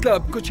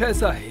 मतलब कुछ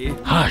ऐसा ही।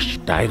 हाश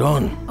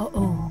टायरॉन,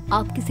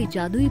 आप किसी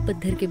जादुई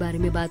पत्थर के बारे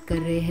में बात कर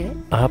रहे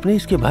हैं? आपने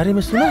इसके बारे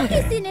में सुना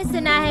है? किसी ने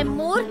सुना है,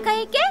 मूर्ख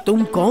कहीं के?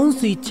 तुम कौन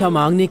सी इच्छा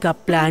मांगने का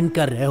प्लान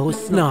कर रहे हो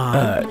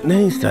स्नाल?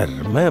 नहीं सर,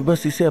 मैं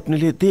बस इसे अपने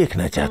लिए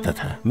देखना चाहता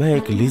था। मैं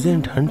एक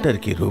लीजेंड हंटर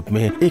के रूप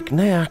में एक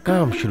नया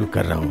काम शुरू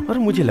कर रहा हूँ और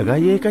मुझे लगा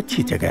ये एक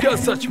अच्छी जगह क्या है।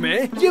 सच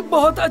में? ये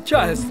बहुत अच्छा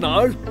है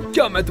स्नाल।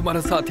 क्या मैं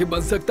तुम्हारा साथी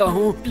बन सकता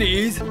हूँ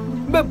प्लीज?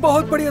 मैं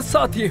बहुत बढ़िया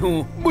साथी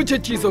हूँ। मुझे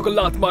चीजों को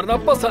लात मारना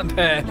पसंद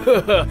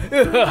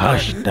है।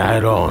 हाश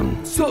टायरॉन।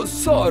 So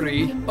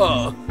sorry.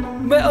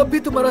 मैं अब भी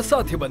तुम्हारा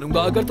साथी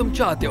बनूंगा अगर तुम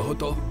चाहते हो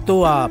तो।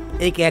 तो आप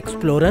एक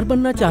एक्सप्लोरर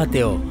बनना चाहते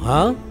हो,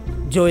 हाँ?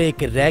 जो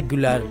एक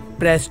रेगुलर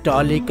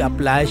प्रेस्टोलिक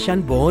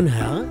एप्लायशन बोन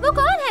है। वो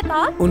कौन है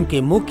पॉप?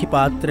 उनके मुख्य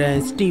पात्र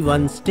हैं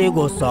स्टीवन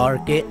स्टेगोसॉर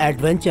के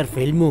एडवेंचर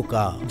फिल्मों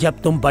का।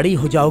 जब तुम बड़ी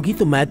हो जाओगी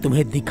तो मैं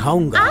तुम्हें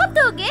दिखाऊंगा। आप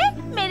दोगे?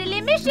 मेरे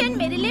लिए मिशन,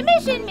 मेरे लिए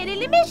मिशन, मेरे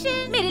लिए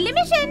मिशन, मेरे लिए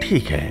मिशन।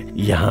 ठीक है,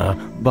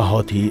 यहाँ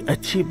बहुत ही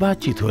अच्छी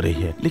बातचीत हो रही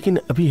है, लेकिन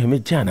अभी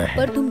हमें जाना है।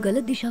 पर तुम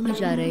गलत दिशा में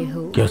जा रहे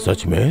हो। क्या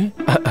सच में?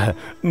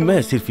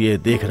 मैं सिर्फ ये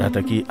देख रहा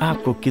था कि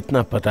आपको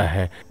कितना पता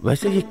है।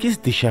 वैसे ये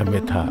किस दिशा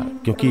में था?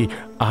 क्योंकि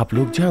आप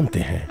लोग जानते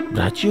हैं,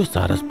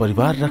 ब्राचियोसारस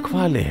परिवार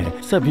रखवाले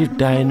हैं सभी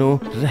डायनो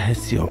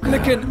रहस्यों का।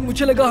 लेकिन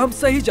मुझे लगा हम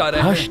सही जा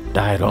रहे हैं। हश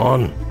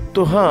टायरॉन,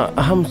 तो हाँ,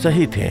 हम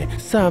सही थे,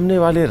 सामने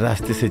वाले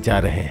रास्ते से जा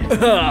रहे हैं।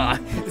 हाँ,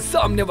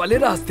 सामने वाले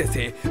रास्ते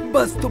से।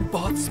 बस तुम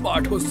बहुत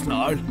स्मार्ट हो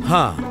स्नार्ल।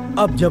 हाँ,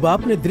 अब जब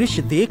आपने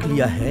दृश्य देख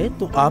लिया है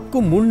तो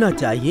आपको मुड़ना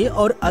चाहिए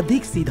और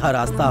अधिक सीधा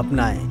रास्ता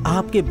अपनाएं।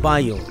 आपके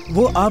बाईं ओर,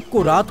 वो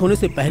आपको रात होने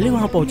से पहले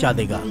वहाँ पहुँचा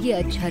देगा। ये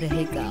अच्छा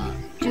रहेगा।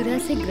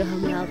 जुरासिक ग्रह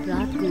में आप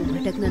रात को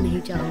भटकना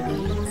नहीं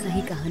चाहोगे,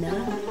 सही कहा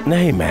ना?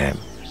 नहीं मैम,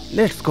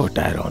 लेट्स गो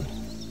टायरॉन।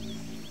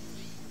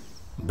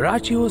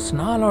 ब्राचियो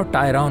स्नाल और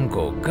टायरॉन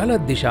को गलत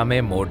दिशा में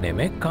मोड़ने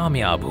में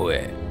कामयाब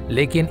हुए,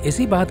 लेकिन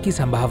इसी बात की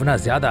संभावना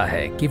ज्यादा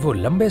है कि वो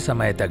लंबे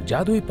समय तक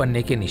जादुई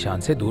पन्ने के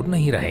निशान से दूर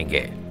नहीं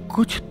रहेंगे।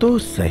 कुछ तो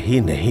सही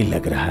नहीं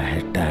लग रहा है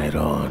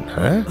टायरॉन।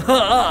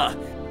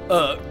 हाँ?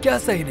 क्या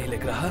सही नहीं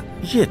लग रहा?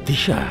 ये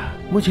दिशा,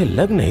 मुझे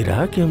लग नहीं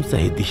रहा कि हम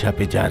सही दिशा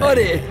पे जा रहे हैं।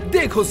 अरे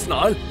देखो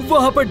स्नाल,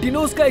 वहाँ पर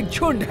डिनोस का एक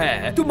झुंड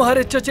है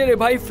तुम्हारे चचेरे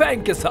भाई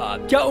फैंग के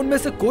साथ। क्या उनमें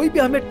से कोई भी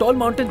हमें टॉल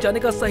माउंटेन जाने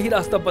का सही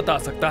रास्ता बता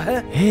सकता है?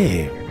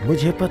 हे,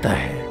 मुझे पता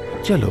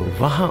है। चलो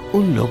वहाँ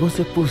उन लोगों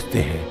से पूछते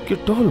हैं कि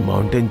टॉल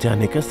माउंटेन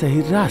जाने का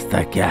सही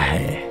रास्ता क्या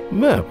है।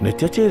 मैं अपने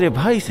चचेरे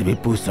भाई से भी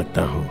पूछ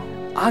सकता हूँ।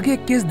 आगे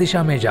किस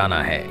दिशा में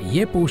जाना है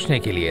ये पूछने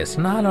के लिए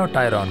स्नाल और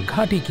टायरॉन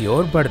घाटी की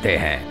ओर बढ़ते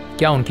हैं।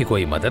 क्या उनकी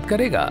कोई मदद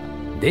करेगा?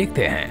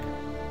 देखते हैं।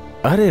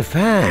 अरे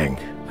फैंग।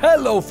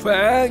 Hello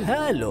Fang.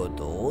 हेलो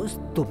दोस्त,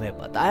 तुम्हें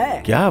पता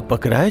है क्या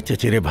पकड़ा है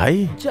चचेरे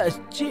भाई?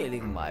 Just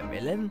chilling my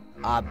villain.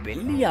 आप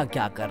बिल्लियाँ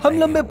क्या कर रहे हम हैं?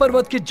 लंबे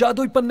पर्वत के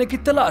जादुई पन्ने की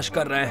तलाश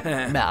कर रहे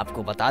हैं। मैं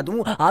आपको बता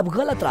दूं, आप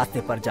गलत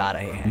रास्ते पर जा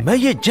रहे हैं। मैं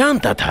ये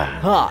जानता था।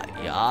 हाँ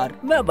यार,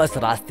 मैं बस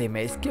रास्ते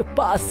में इसके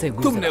पास से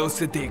गुजरा। तुमने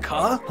उसे देखा?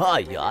 हाँ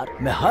यार,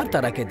 मैं हर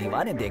तरह के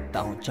दीवाने देखता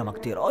हूँ।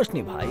 चमकती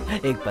रोशनी भाई,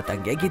 एक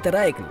पतंगे की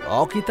तरह, एक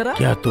लौ की तरह।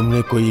 क्या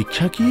तुमने कोई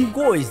इच्छा की?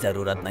 कोई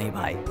जरूरत नहीं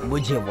भाई,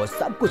 मुझे वो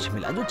सब कुछ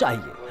मिला जो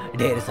चाहिए।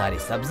 ढेर सारी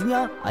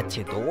सब्जियाँ,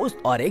 अच्छे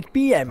दोस्त और एक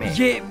PMA।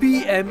 ये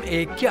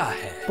PMA क्या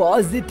है?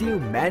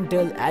 पॉजिटिव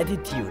मेंटल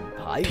एटीट्यूड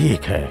भाई।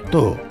 ठीक है,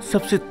 तो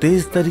सबसे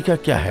तेज तरीका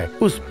क्या है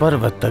उस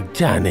पर्वत तक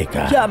जाने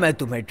का? क्या मैं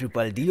तुम्हें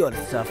ट्रिपल D और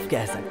स्टफ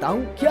कह सकता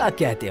हूँ? क्या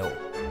कहते हो?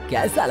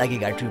 कैसा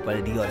लगेगा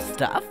ट्रिपल D और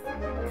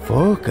स्टफ?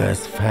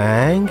 फोकस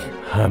फैंग,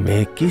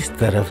 हमें किस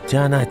तरफ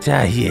जाना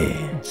चाहिए?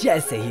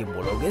 जैसे ही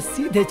मुड़ोगे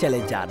सीधे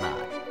चले जाना।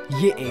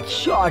 ये एक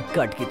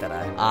शॉर्टकट की तरह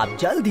है, आप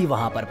जल्दी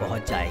वहाँ पर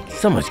पहुँच जाएंगे।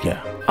 समझ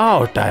गया।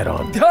 आओ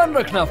टायरॉन। ध्यान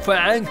रखना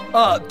फैंग,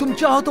 तुम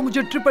चाहो तो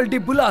मुझे ट्रिपल D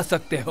बुला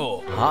सकते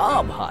हो।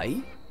 हाँ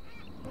भाई।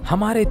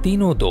 हमारे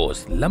तीनों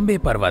दोस्त लंबे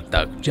पर्वत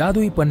तक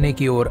जादुई पन्ने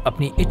की ओर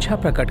अपनी इच्छा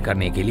प्रकट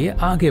करने के लिए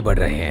आगे बढ़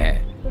रहे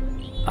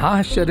हैं।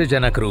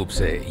 आश्चर्यजनक रूप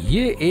से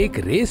ये एक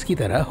रेस की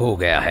तरह हो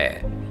गया है।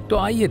 तो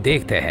आइए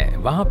देखते हैं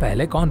वहाँ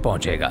पहले कौन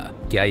पहुँचेगा।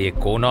 क्या ये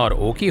कोना और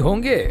ओकी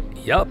होंगे,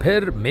 या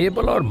फिर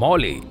मेबल और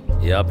मॉली,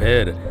 या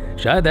फिर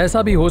शायद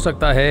ऐसा भी हो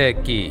सकता है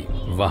कि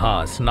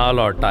वहाँ स्नाल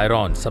और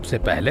टायरॉन सबसे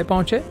पहले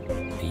पहुँचे।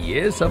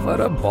 ये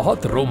सफर अब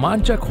बहुत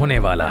रोमांचक होने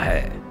वाला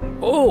है।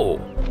 ओह,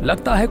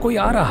 लगता है कोई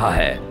आ रहा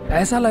है।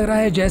 ऐसा लग रहा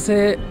है जैसे,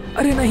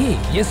 अरे नहीं,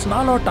 ये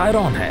स्नाल और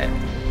टायरॉन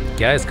है।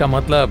 क्या इसका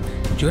मतलब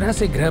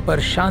जुरासिक ग्रह पर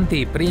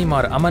शांति, प्रेम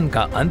और अमन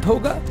का अंत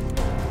होगा?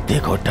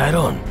 देखो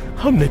टायरॉन,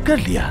 हमने कर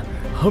लिया।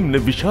 हमने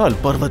विशाल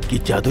पर्वत की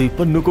जादुई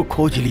पन्नों को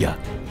खोज लिया।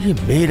 ये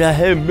मेरा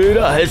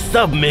है,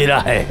 सब मेरा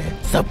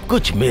है, सब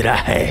कुछ मेरा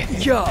है।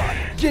 यार,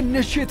 ये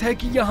निश्चित है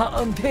कि यहाँ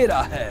अंधेरा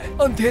है।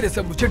 अंधेरे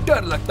से मुझे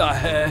डर लगता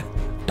है।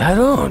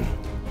 टायरॉन,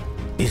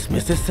 इसमें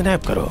से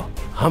स्नैप करो।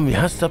 हम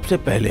यहाँ सबसे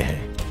पहले हैं।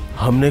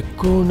 हमने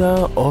कोना,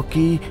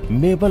 ओकी,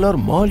 मेबल और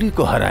मॉली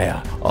को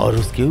हराया और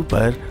उसके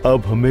ऊपर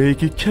अब हमें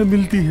एक इच्छा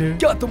मिलती है।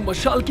 क्या तुम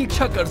मशाल की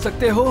इच्छा कर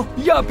सकते हो,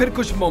 या फिर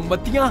कुछ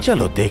मोमबत्तियाँ?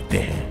 चलो देखते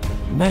हैं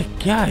मैं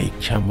क्या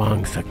इच्छा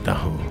मांग सकता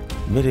हूँ।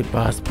 मेरे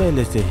पास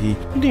पहले से ही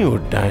न्यू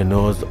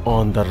डायनोस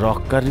ऑन द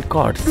रॉक का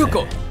रिकॉर्ड है।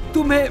 रुको,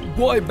 तुम्हें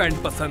बॉय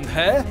बैंड पसंद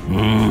है?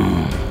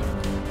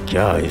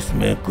 क्या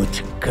इसमें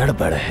कुछ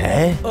गड़बड़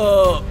है?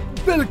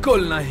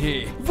 बिल्कुल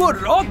नहीं, वो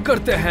रॉक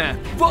करते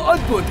हैं, वो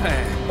अद्भुत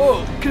हैं। ओह,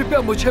 कृपया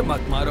मुझे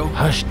मत मारो।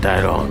 हश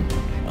टायरॉन,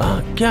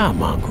 क्या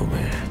मांगू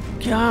मैं?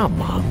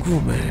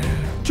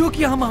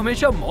 क्योंकि हम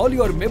हमेशा मॉली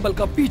और मेबल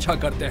का पीछा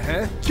करते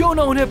हैं, क्यों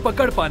ना उन्हें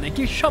पकड़ पाने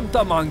की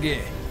क्षमता मांगे।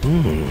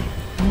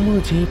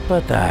 मुझे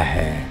पता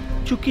है,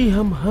 क्योंकि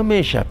हम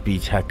हमेशा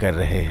पीछा कर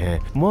रहे हैं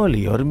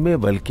मॉली और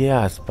मेबल के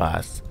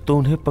आसपास, तो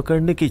उन्हें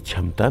पकड़ने की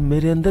क्षमता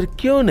मेरे अंदर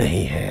क्यों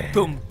नहीं है?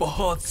 तुम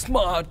बहुत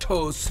स्मार्ट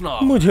हो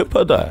स्नॉप। मुझे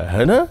पता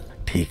है ना।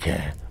 ठीक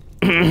है।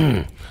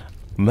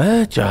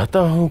 मैं चाहता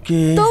हूँ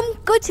कि तुम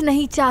कुछ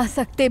नहीं चाह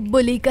सकते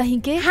बुली कहीं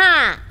के।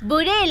 हाँ,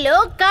 बुरे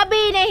लोग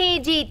कभी नहीं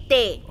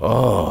जीतते।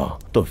 ओह,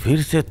 तो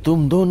फिर से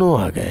तुम दोनों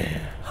आ गए।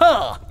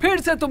 हाँ, फिर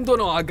से तुम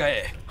दोनों आ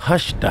गए।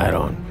 हश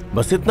टायरॉन,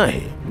 बस इतना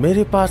ही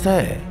मेरे पास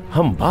है।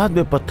 हम बाद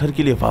में पत्थर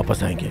के लिए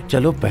वापस आएंगे।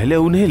 चलो पहले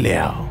उन्हें ले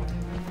आओ।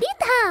 ये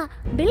था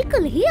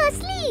बिल्कुल ही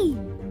असली।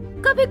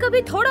 कभी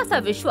कभी थोड़ा सा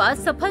विश्वास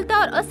सफलता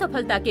और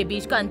असफलता के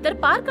बीच का अंतर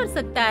पार कर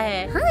सकता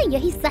है। हाँ,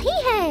 यही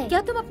सही है। क्या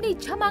तुम अपनी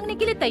इच्छा मांगने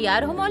के लिए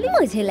तैयार हो मॉली?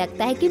 मुझे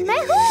लगता है कि मैं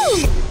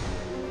हूँ।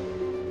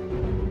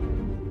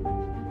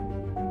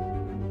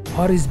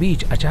 और इस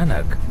बीच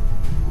अचानक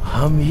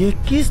हम ये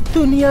किस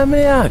दुनिया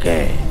में आ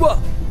गए?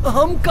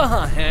 हम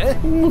कहाँ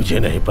हैं? मुझे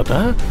नहीं पता।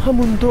 हम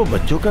उन दो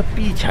बच्चों का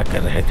पीछा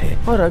कर रहे थे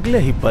और अगले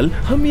ही पल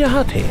हम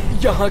यहाँ थे।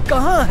 यहाँ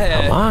कहाँ है?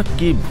 हम आग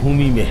की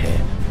भूमि में है,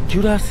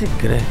 जुरासिक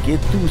ग्रह के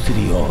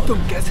दूसरी ओर।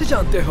 तुम कैसे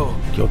जानते हो?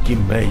 क्योंकि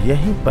मैं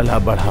यहीं पला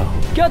बढ़ा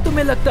हूँ। क्या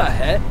तुम्हें लगता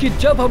है कि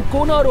जब हम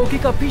कोना और ओकी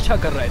का पीछा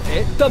कर रहे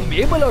थे तब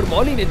मेबल और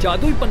मॉली ने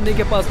जादुई पन्ने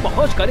के पास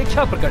पहुंचकर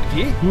इच्छा प्रकट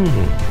की?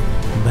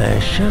 मैं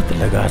शर्त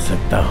लगा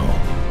सकता हूँ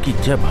कि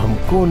जब हम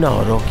कोना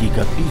और ओकी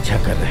का पीछा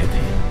कर रहे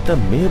थे तब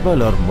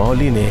मेबल और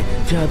मॉली ने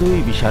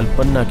जादुई विशाल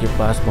पन्ना के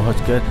पास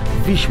पहुंचकर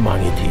विश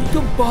मांगी थी।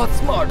 तुम बहुत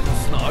स्मार्ट हो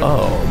स्नॉल।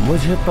 ओह,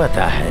 मुझे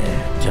पता है।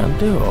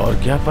 जानते हो और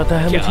क्या पता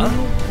है क्या?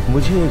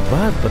 मुझे एक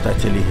बात पता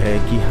चली है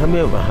कि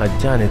हमें वहां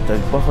जाने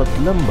तक बहुत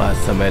लंबा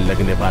समय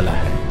लगने वाला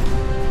है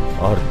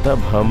और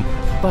तब हम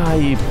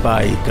पाई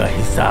पाई का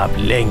हिसाब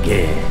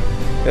लेंगे।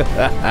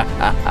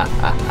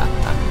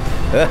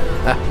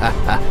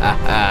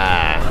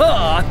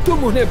 हाँ,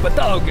 तुम उन्हें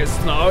बताओगे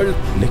स्नॉल।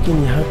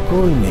 लेकिन यहाँ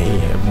कोई नहीं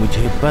है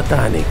मुझे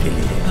बताने के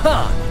लिए।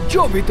 हाँ,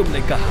 जो भी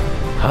तुमने कहा।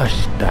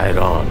 Hush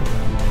Tyrone.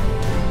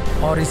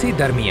 और इसी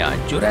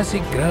दरमियान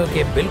जुरासिक ग्रह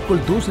के बिल्कुल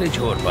दूसरे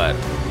छोर पर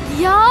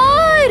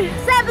यार,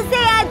 सबसे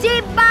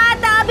अजीब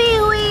बात अभी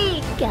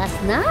हुई। क्या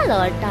स्नाल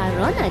और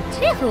टायरॉन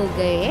अच्छे हो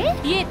गए?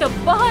 ये तो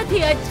बहुत ही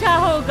अच्छा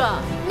होगा।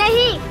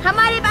 नहीं,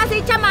 हमारे पास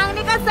इच्छा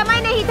मांगने का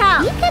समय नहीं था।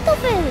 ठीक है तो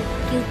फिर,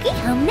 क्योंकि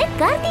हमने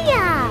कर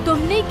दिया।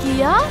 तुमने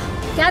किया?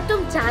 क्या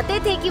तुम चाहते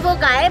थे कि वो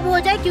गायब हो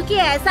जाए? क्योंकि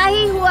ऐसा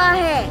ही हुआ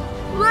है।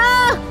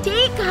 वो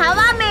ठीक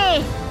हवा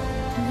में।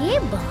 ये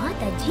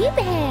बहुत अजीब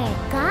है।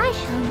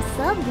 काश हम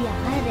सब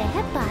यहाँ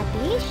रह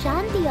पाते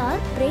शांति और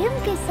प्रेम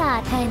के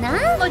साथ, है ना?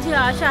 मुझे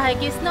आशा है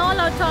कि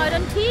स्नॉल और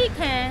टायरन ठीक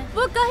हैं।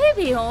 वो कहीं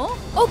भी हो।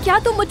 ओ, क्या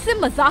तुम मुझसे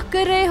मजाक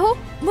कर रहे हो?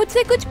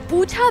 मुझसे कुछ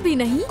पूछा भी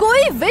नहीं,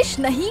 कोई विश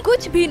नहीं,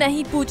 कुछ भी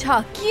नहीं पूछा।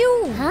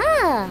 क्यों?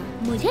 हाँ,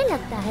 मुझे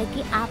लगता है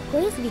कि आपको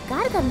ये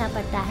स्वीकार करना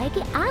पड़ता है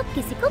कि आप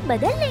किसी को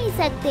बदल नहीं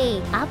सकते।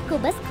 आपको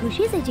बस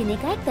खुशी से जीने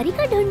का एक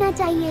तरीका ढूंढना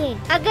चाहिए।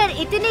 अगर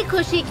इतनी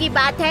खुशी की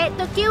बात है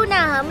तो क्यों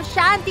ना हम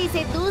शांति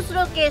से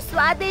दूसरों के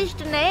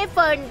स्वादिष्ट नए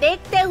फल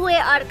देखते हुए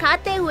और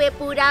खाते हुए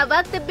पूरा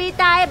वक्त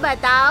बिताए,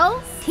 बताओ?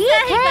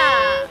 ठीक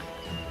है।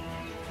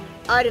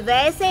 और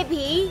वैसे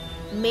भी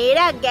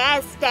मेरा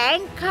गैस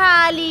टैंक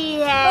खाली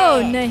है। ओ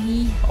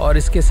नहीं। और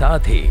इसके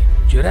साथ ही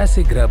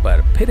जुरासिक ग्रह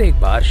पर फिर एक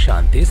बार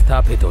शांति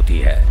स्थापित होती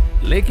है।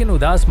 लेकिन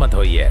उदास मत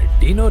होइए,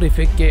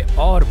 डिनोरिफिक के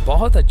और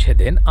बहुत अच्छे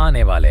दिन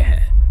आने वाले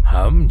हैं।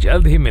 हम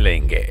जल्द ही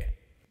मिलेंगे।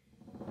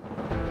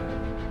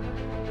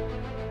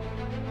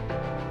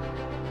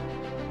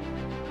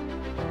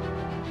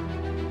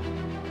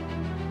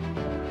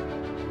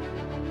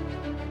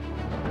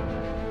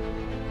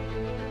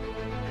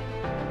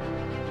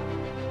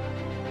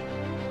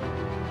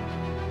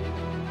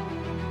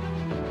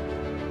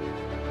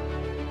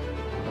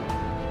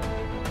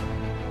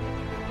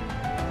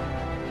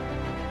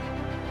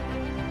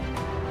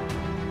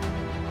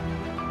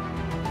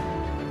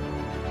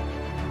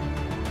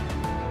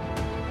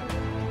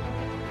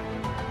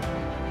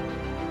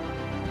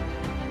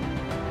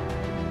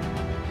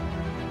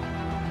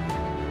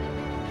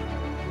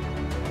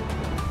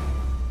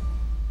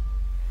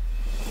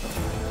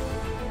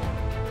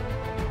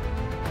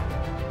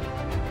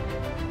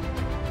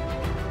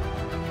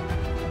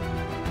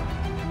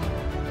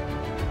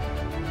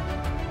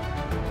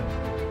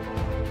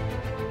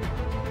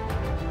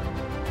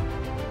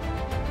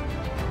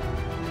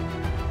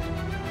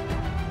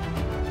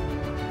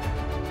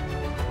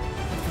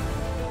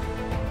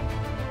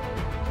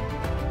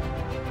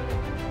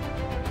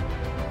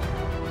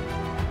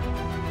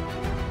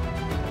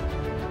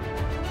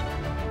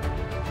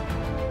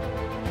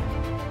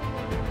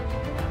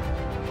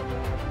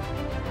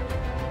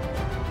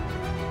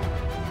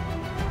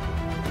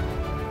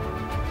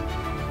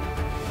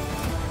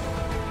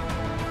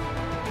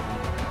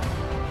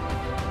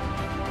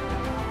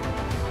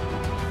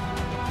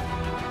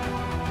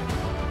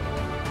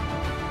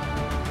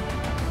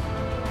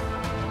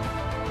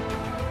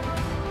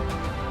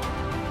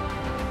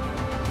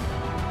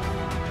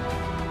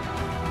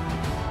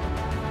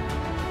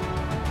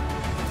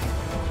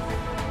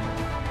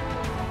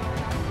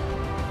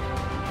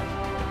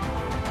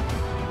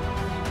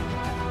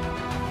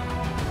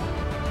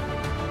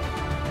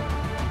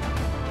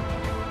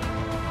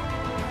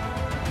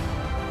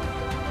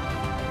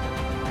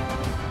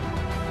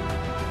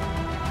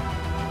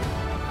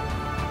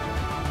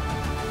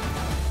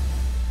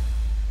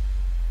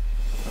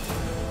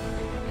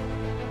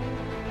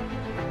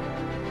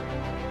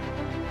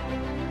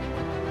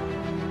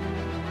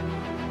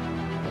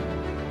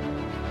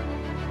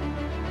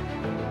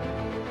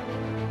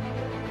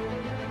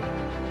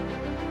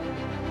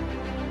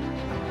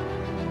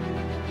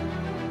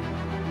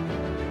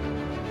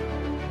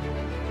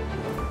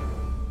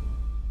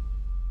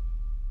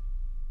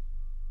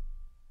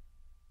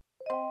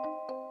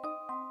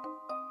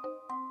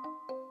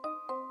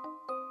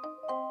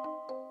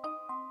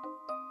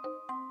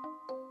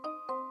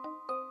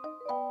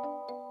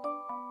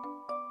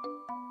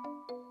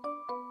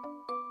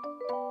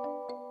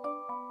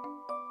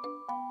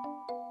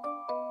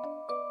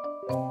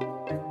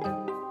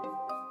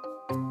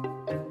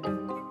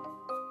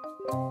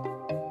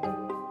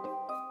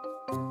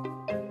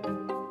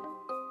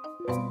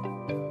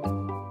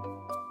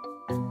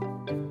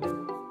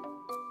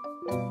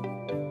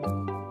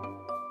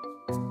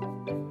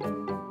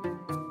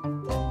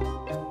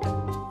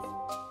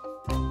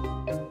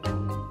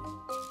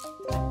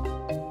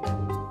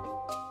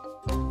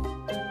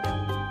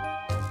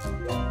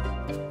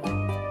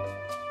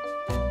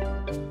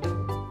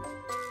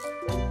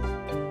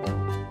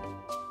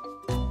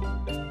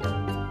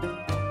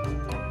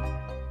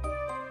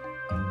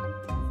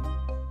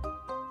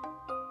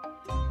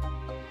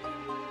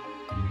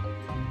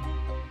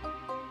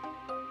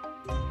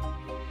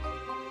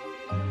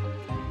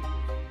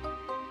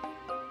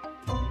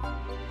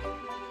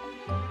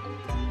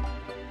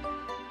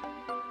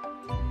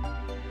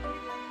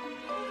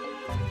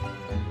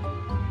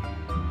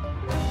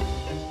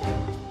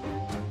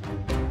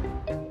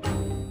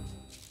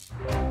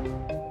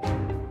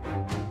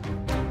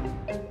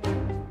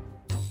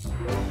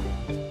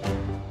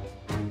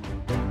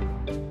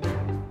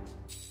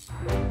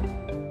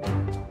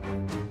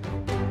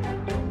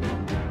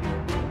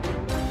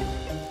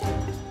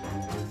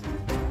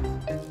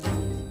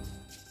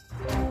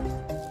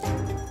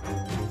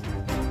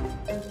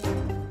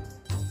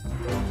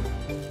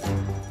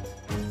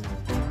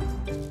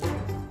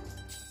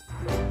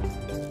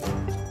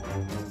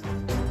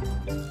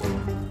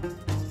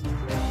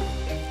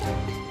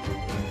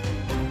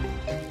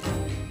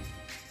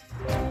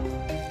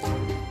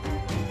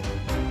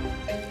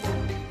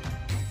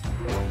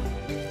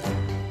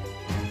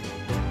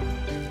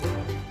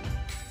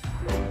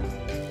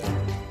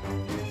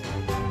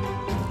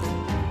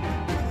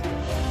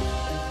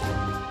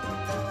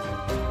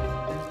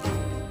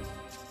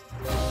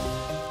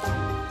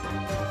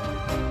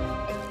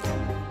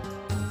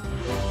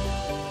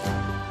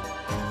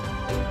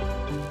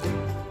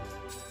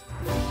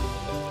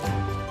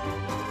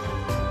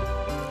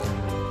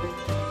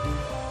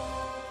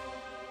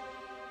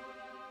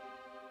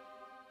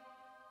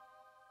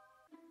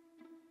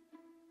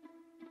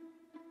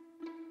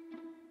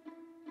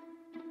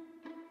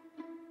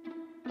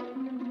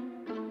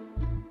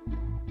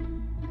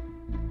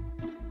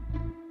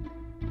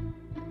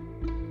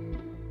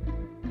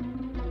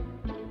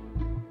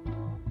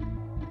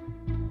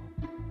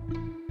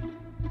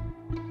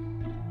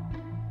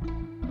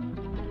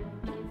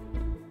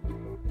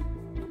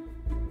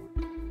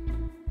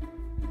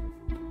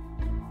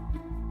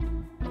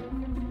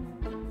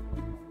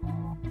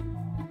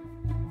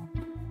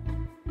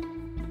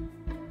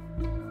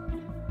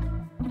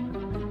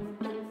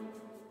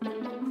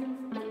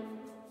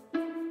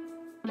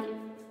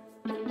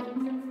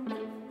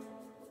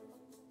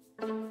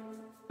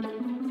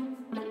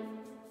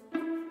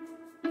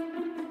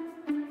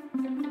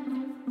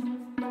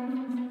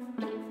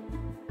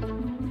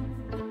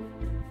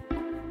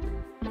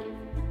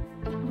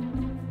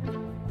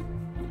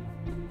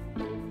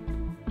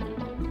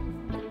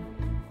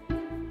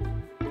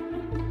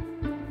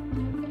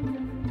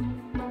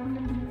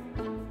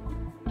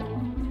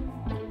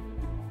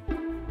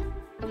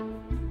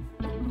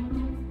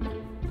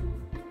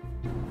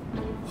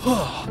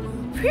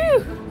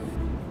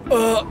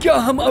 क्या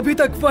हम अभी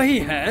तक वही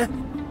हैं?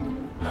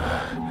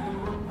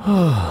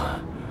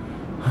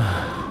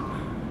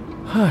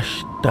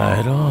 Hush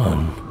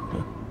Tyrone,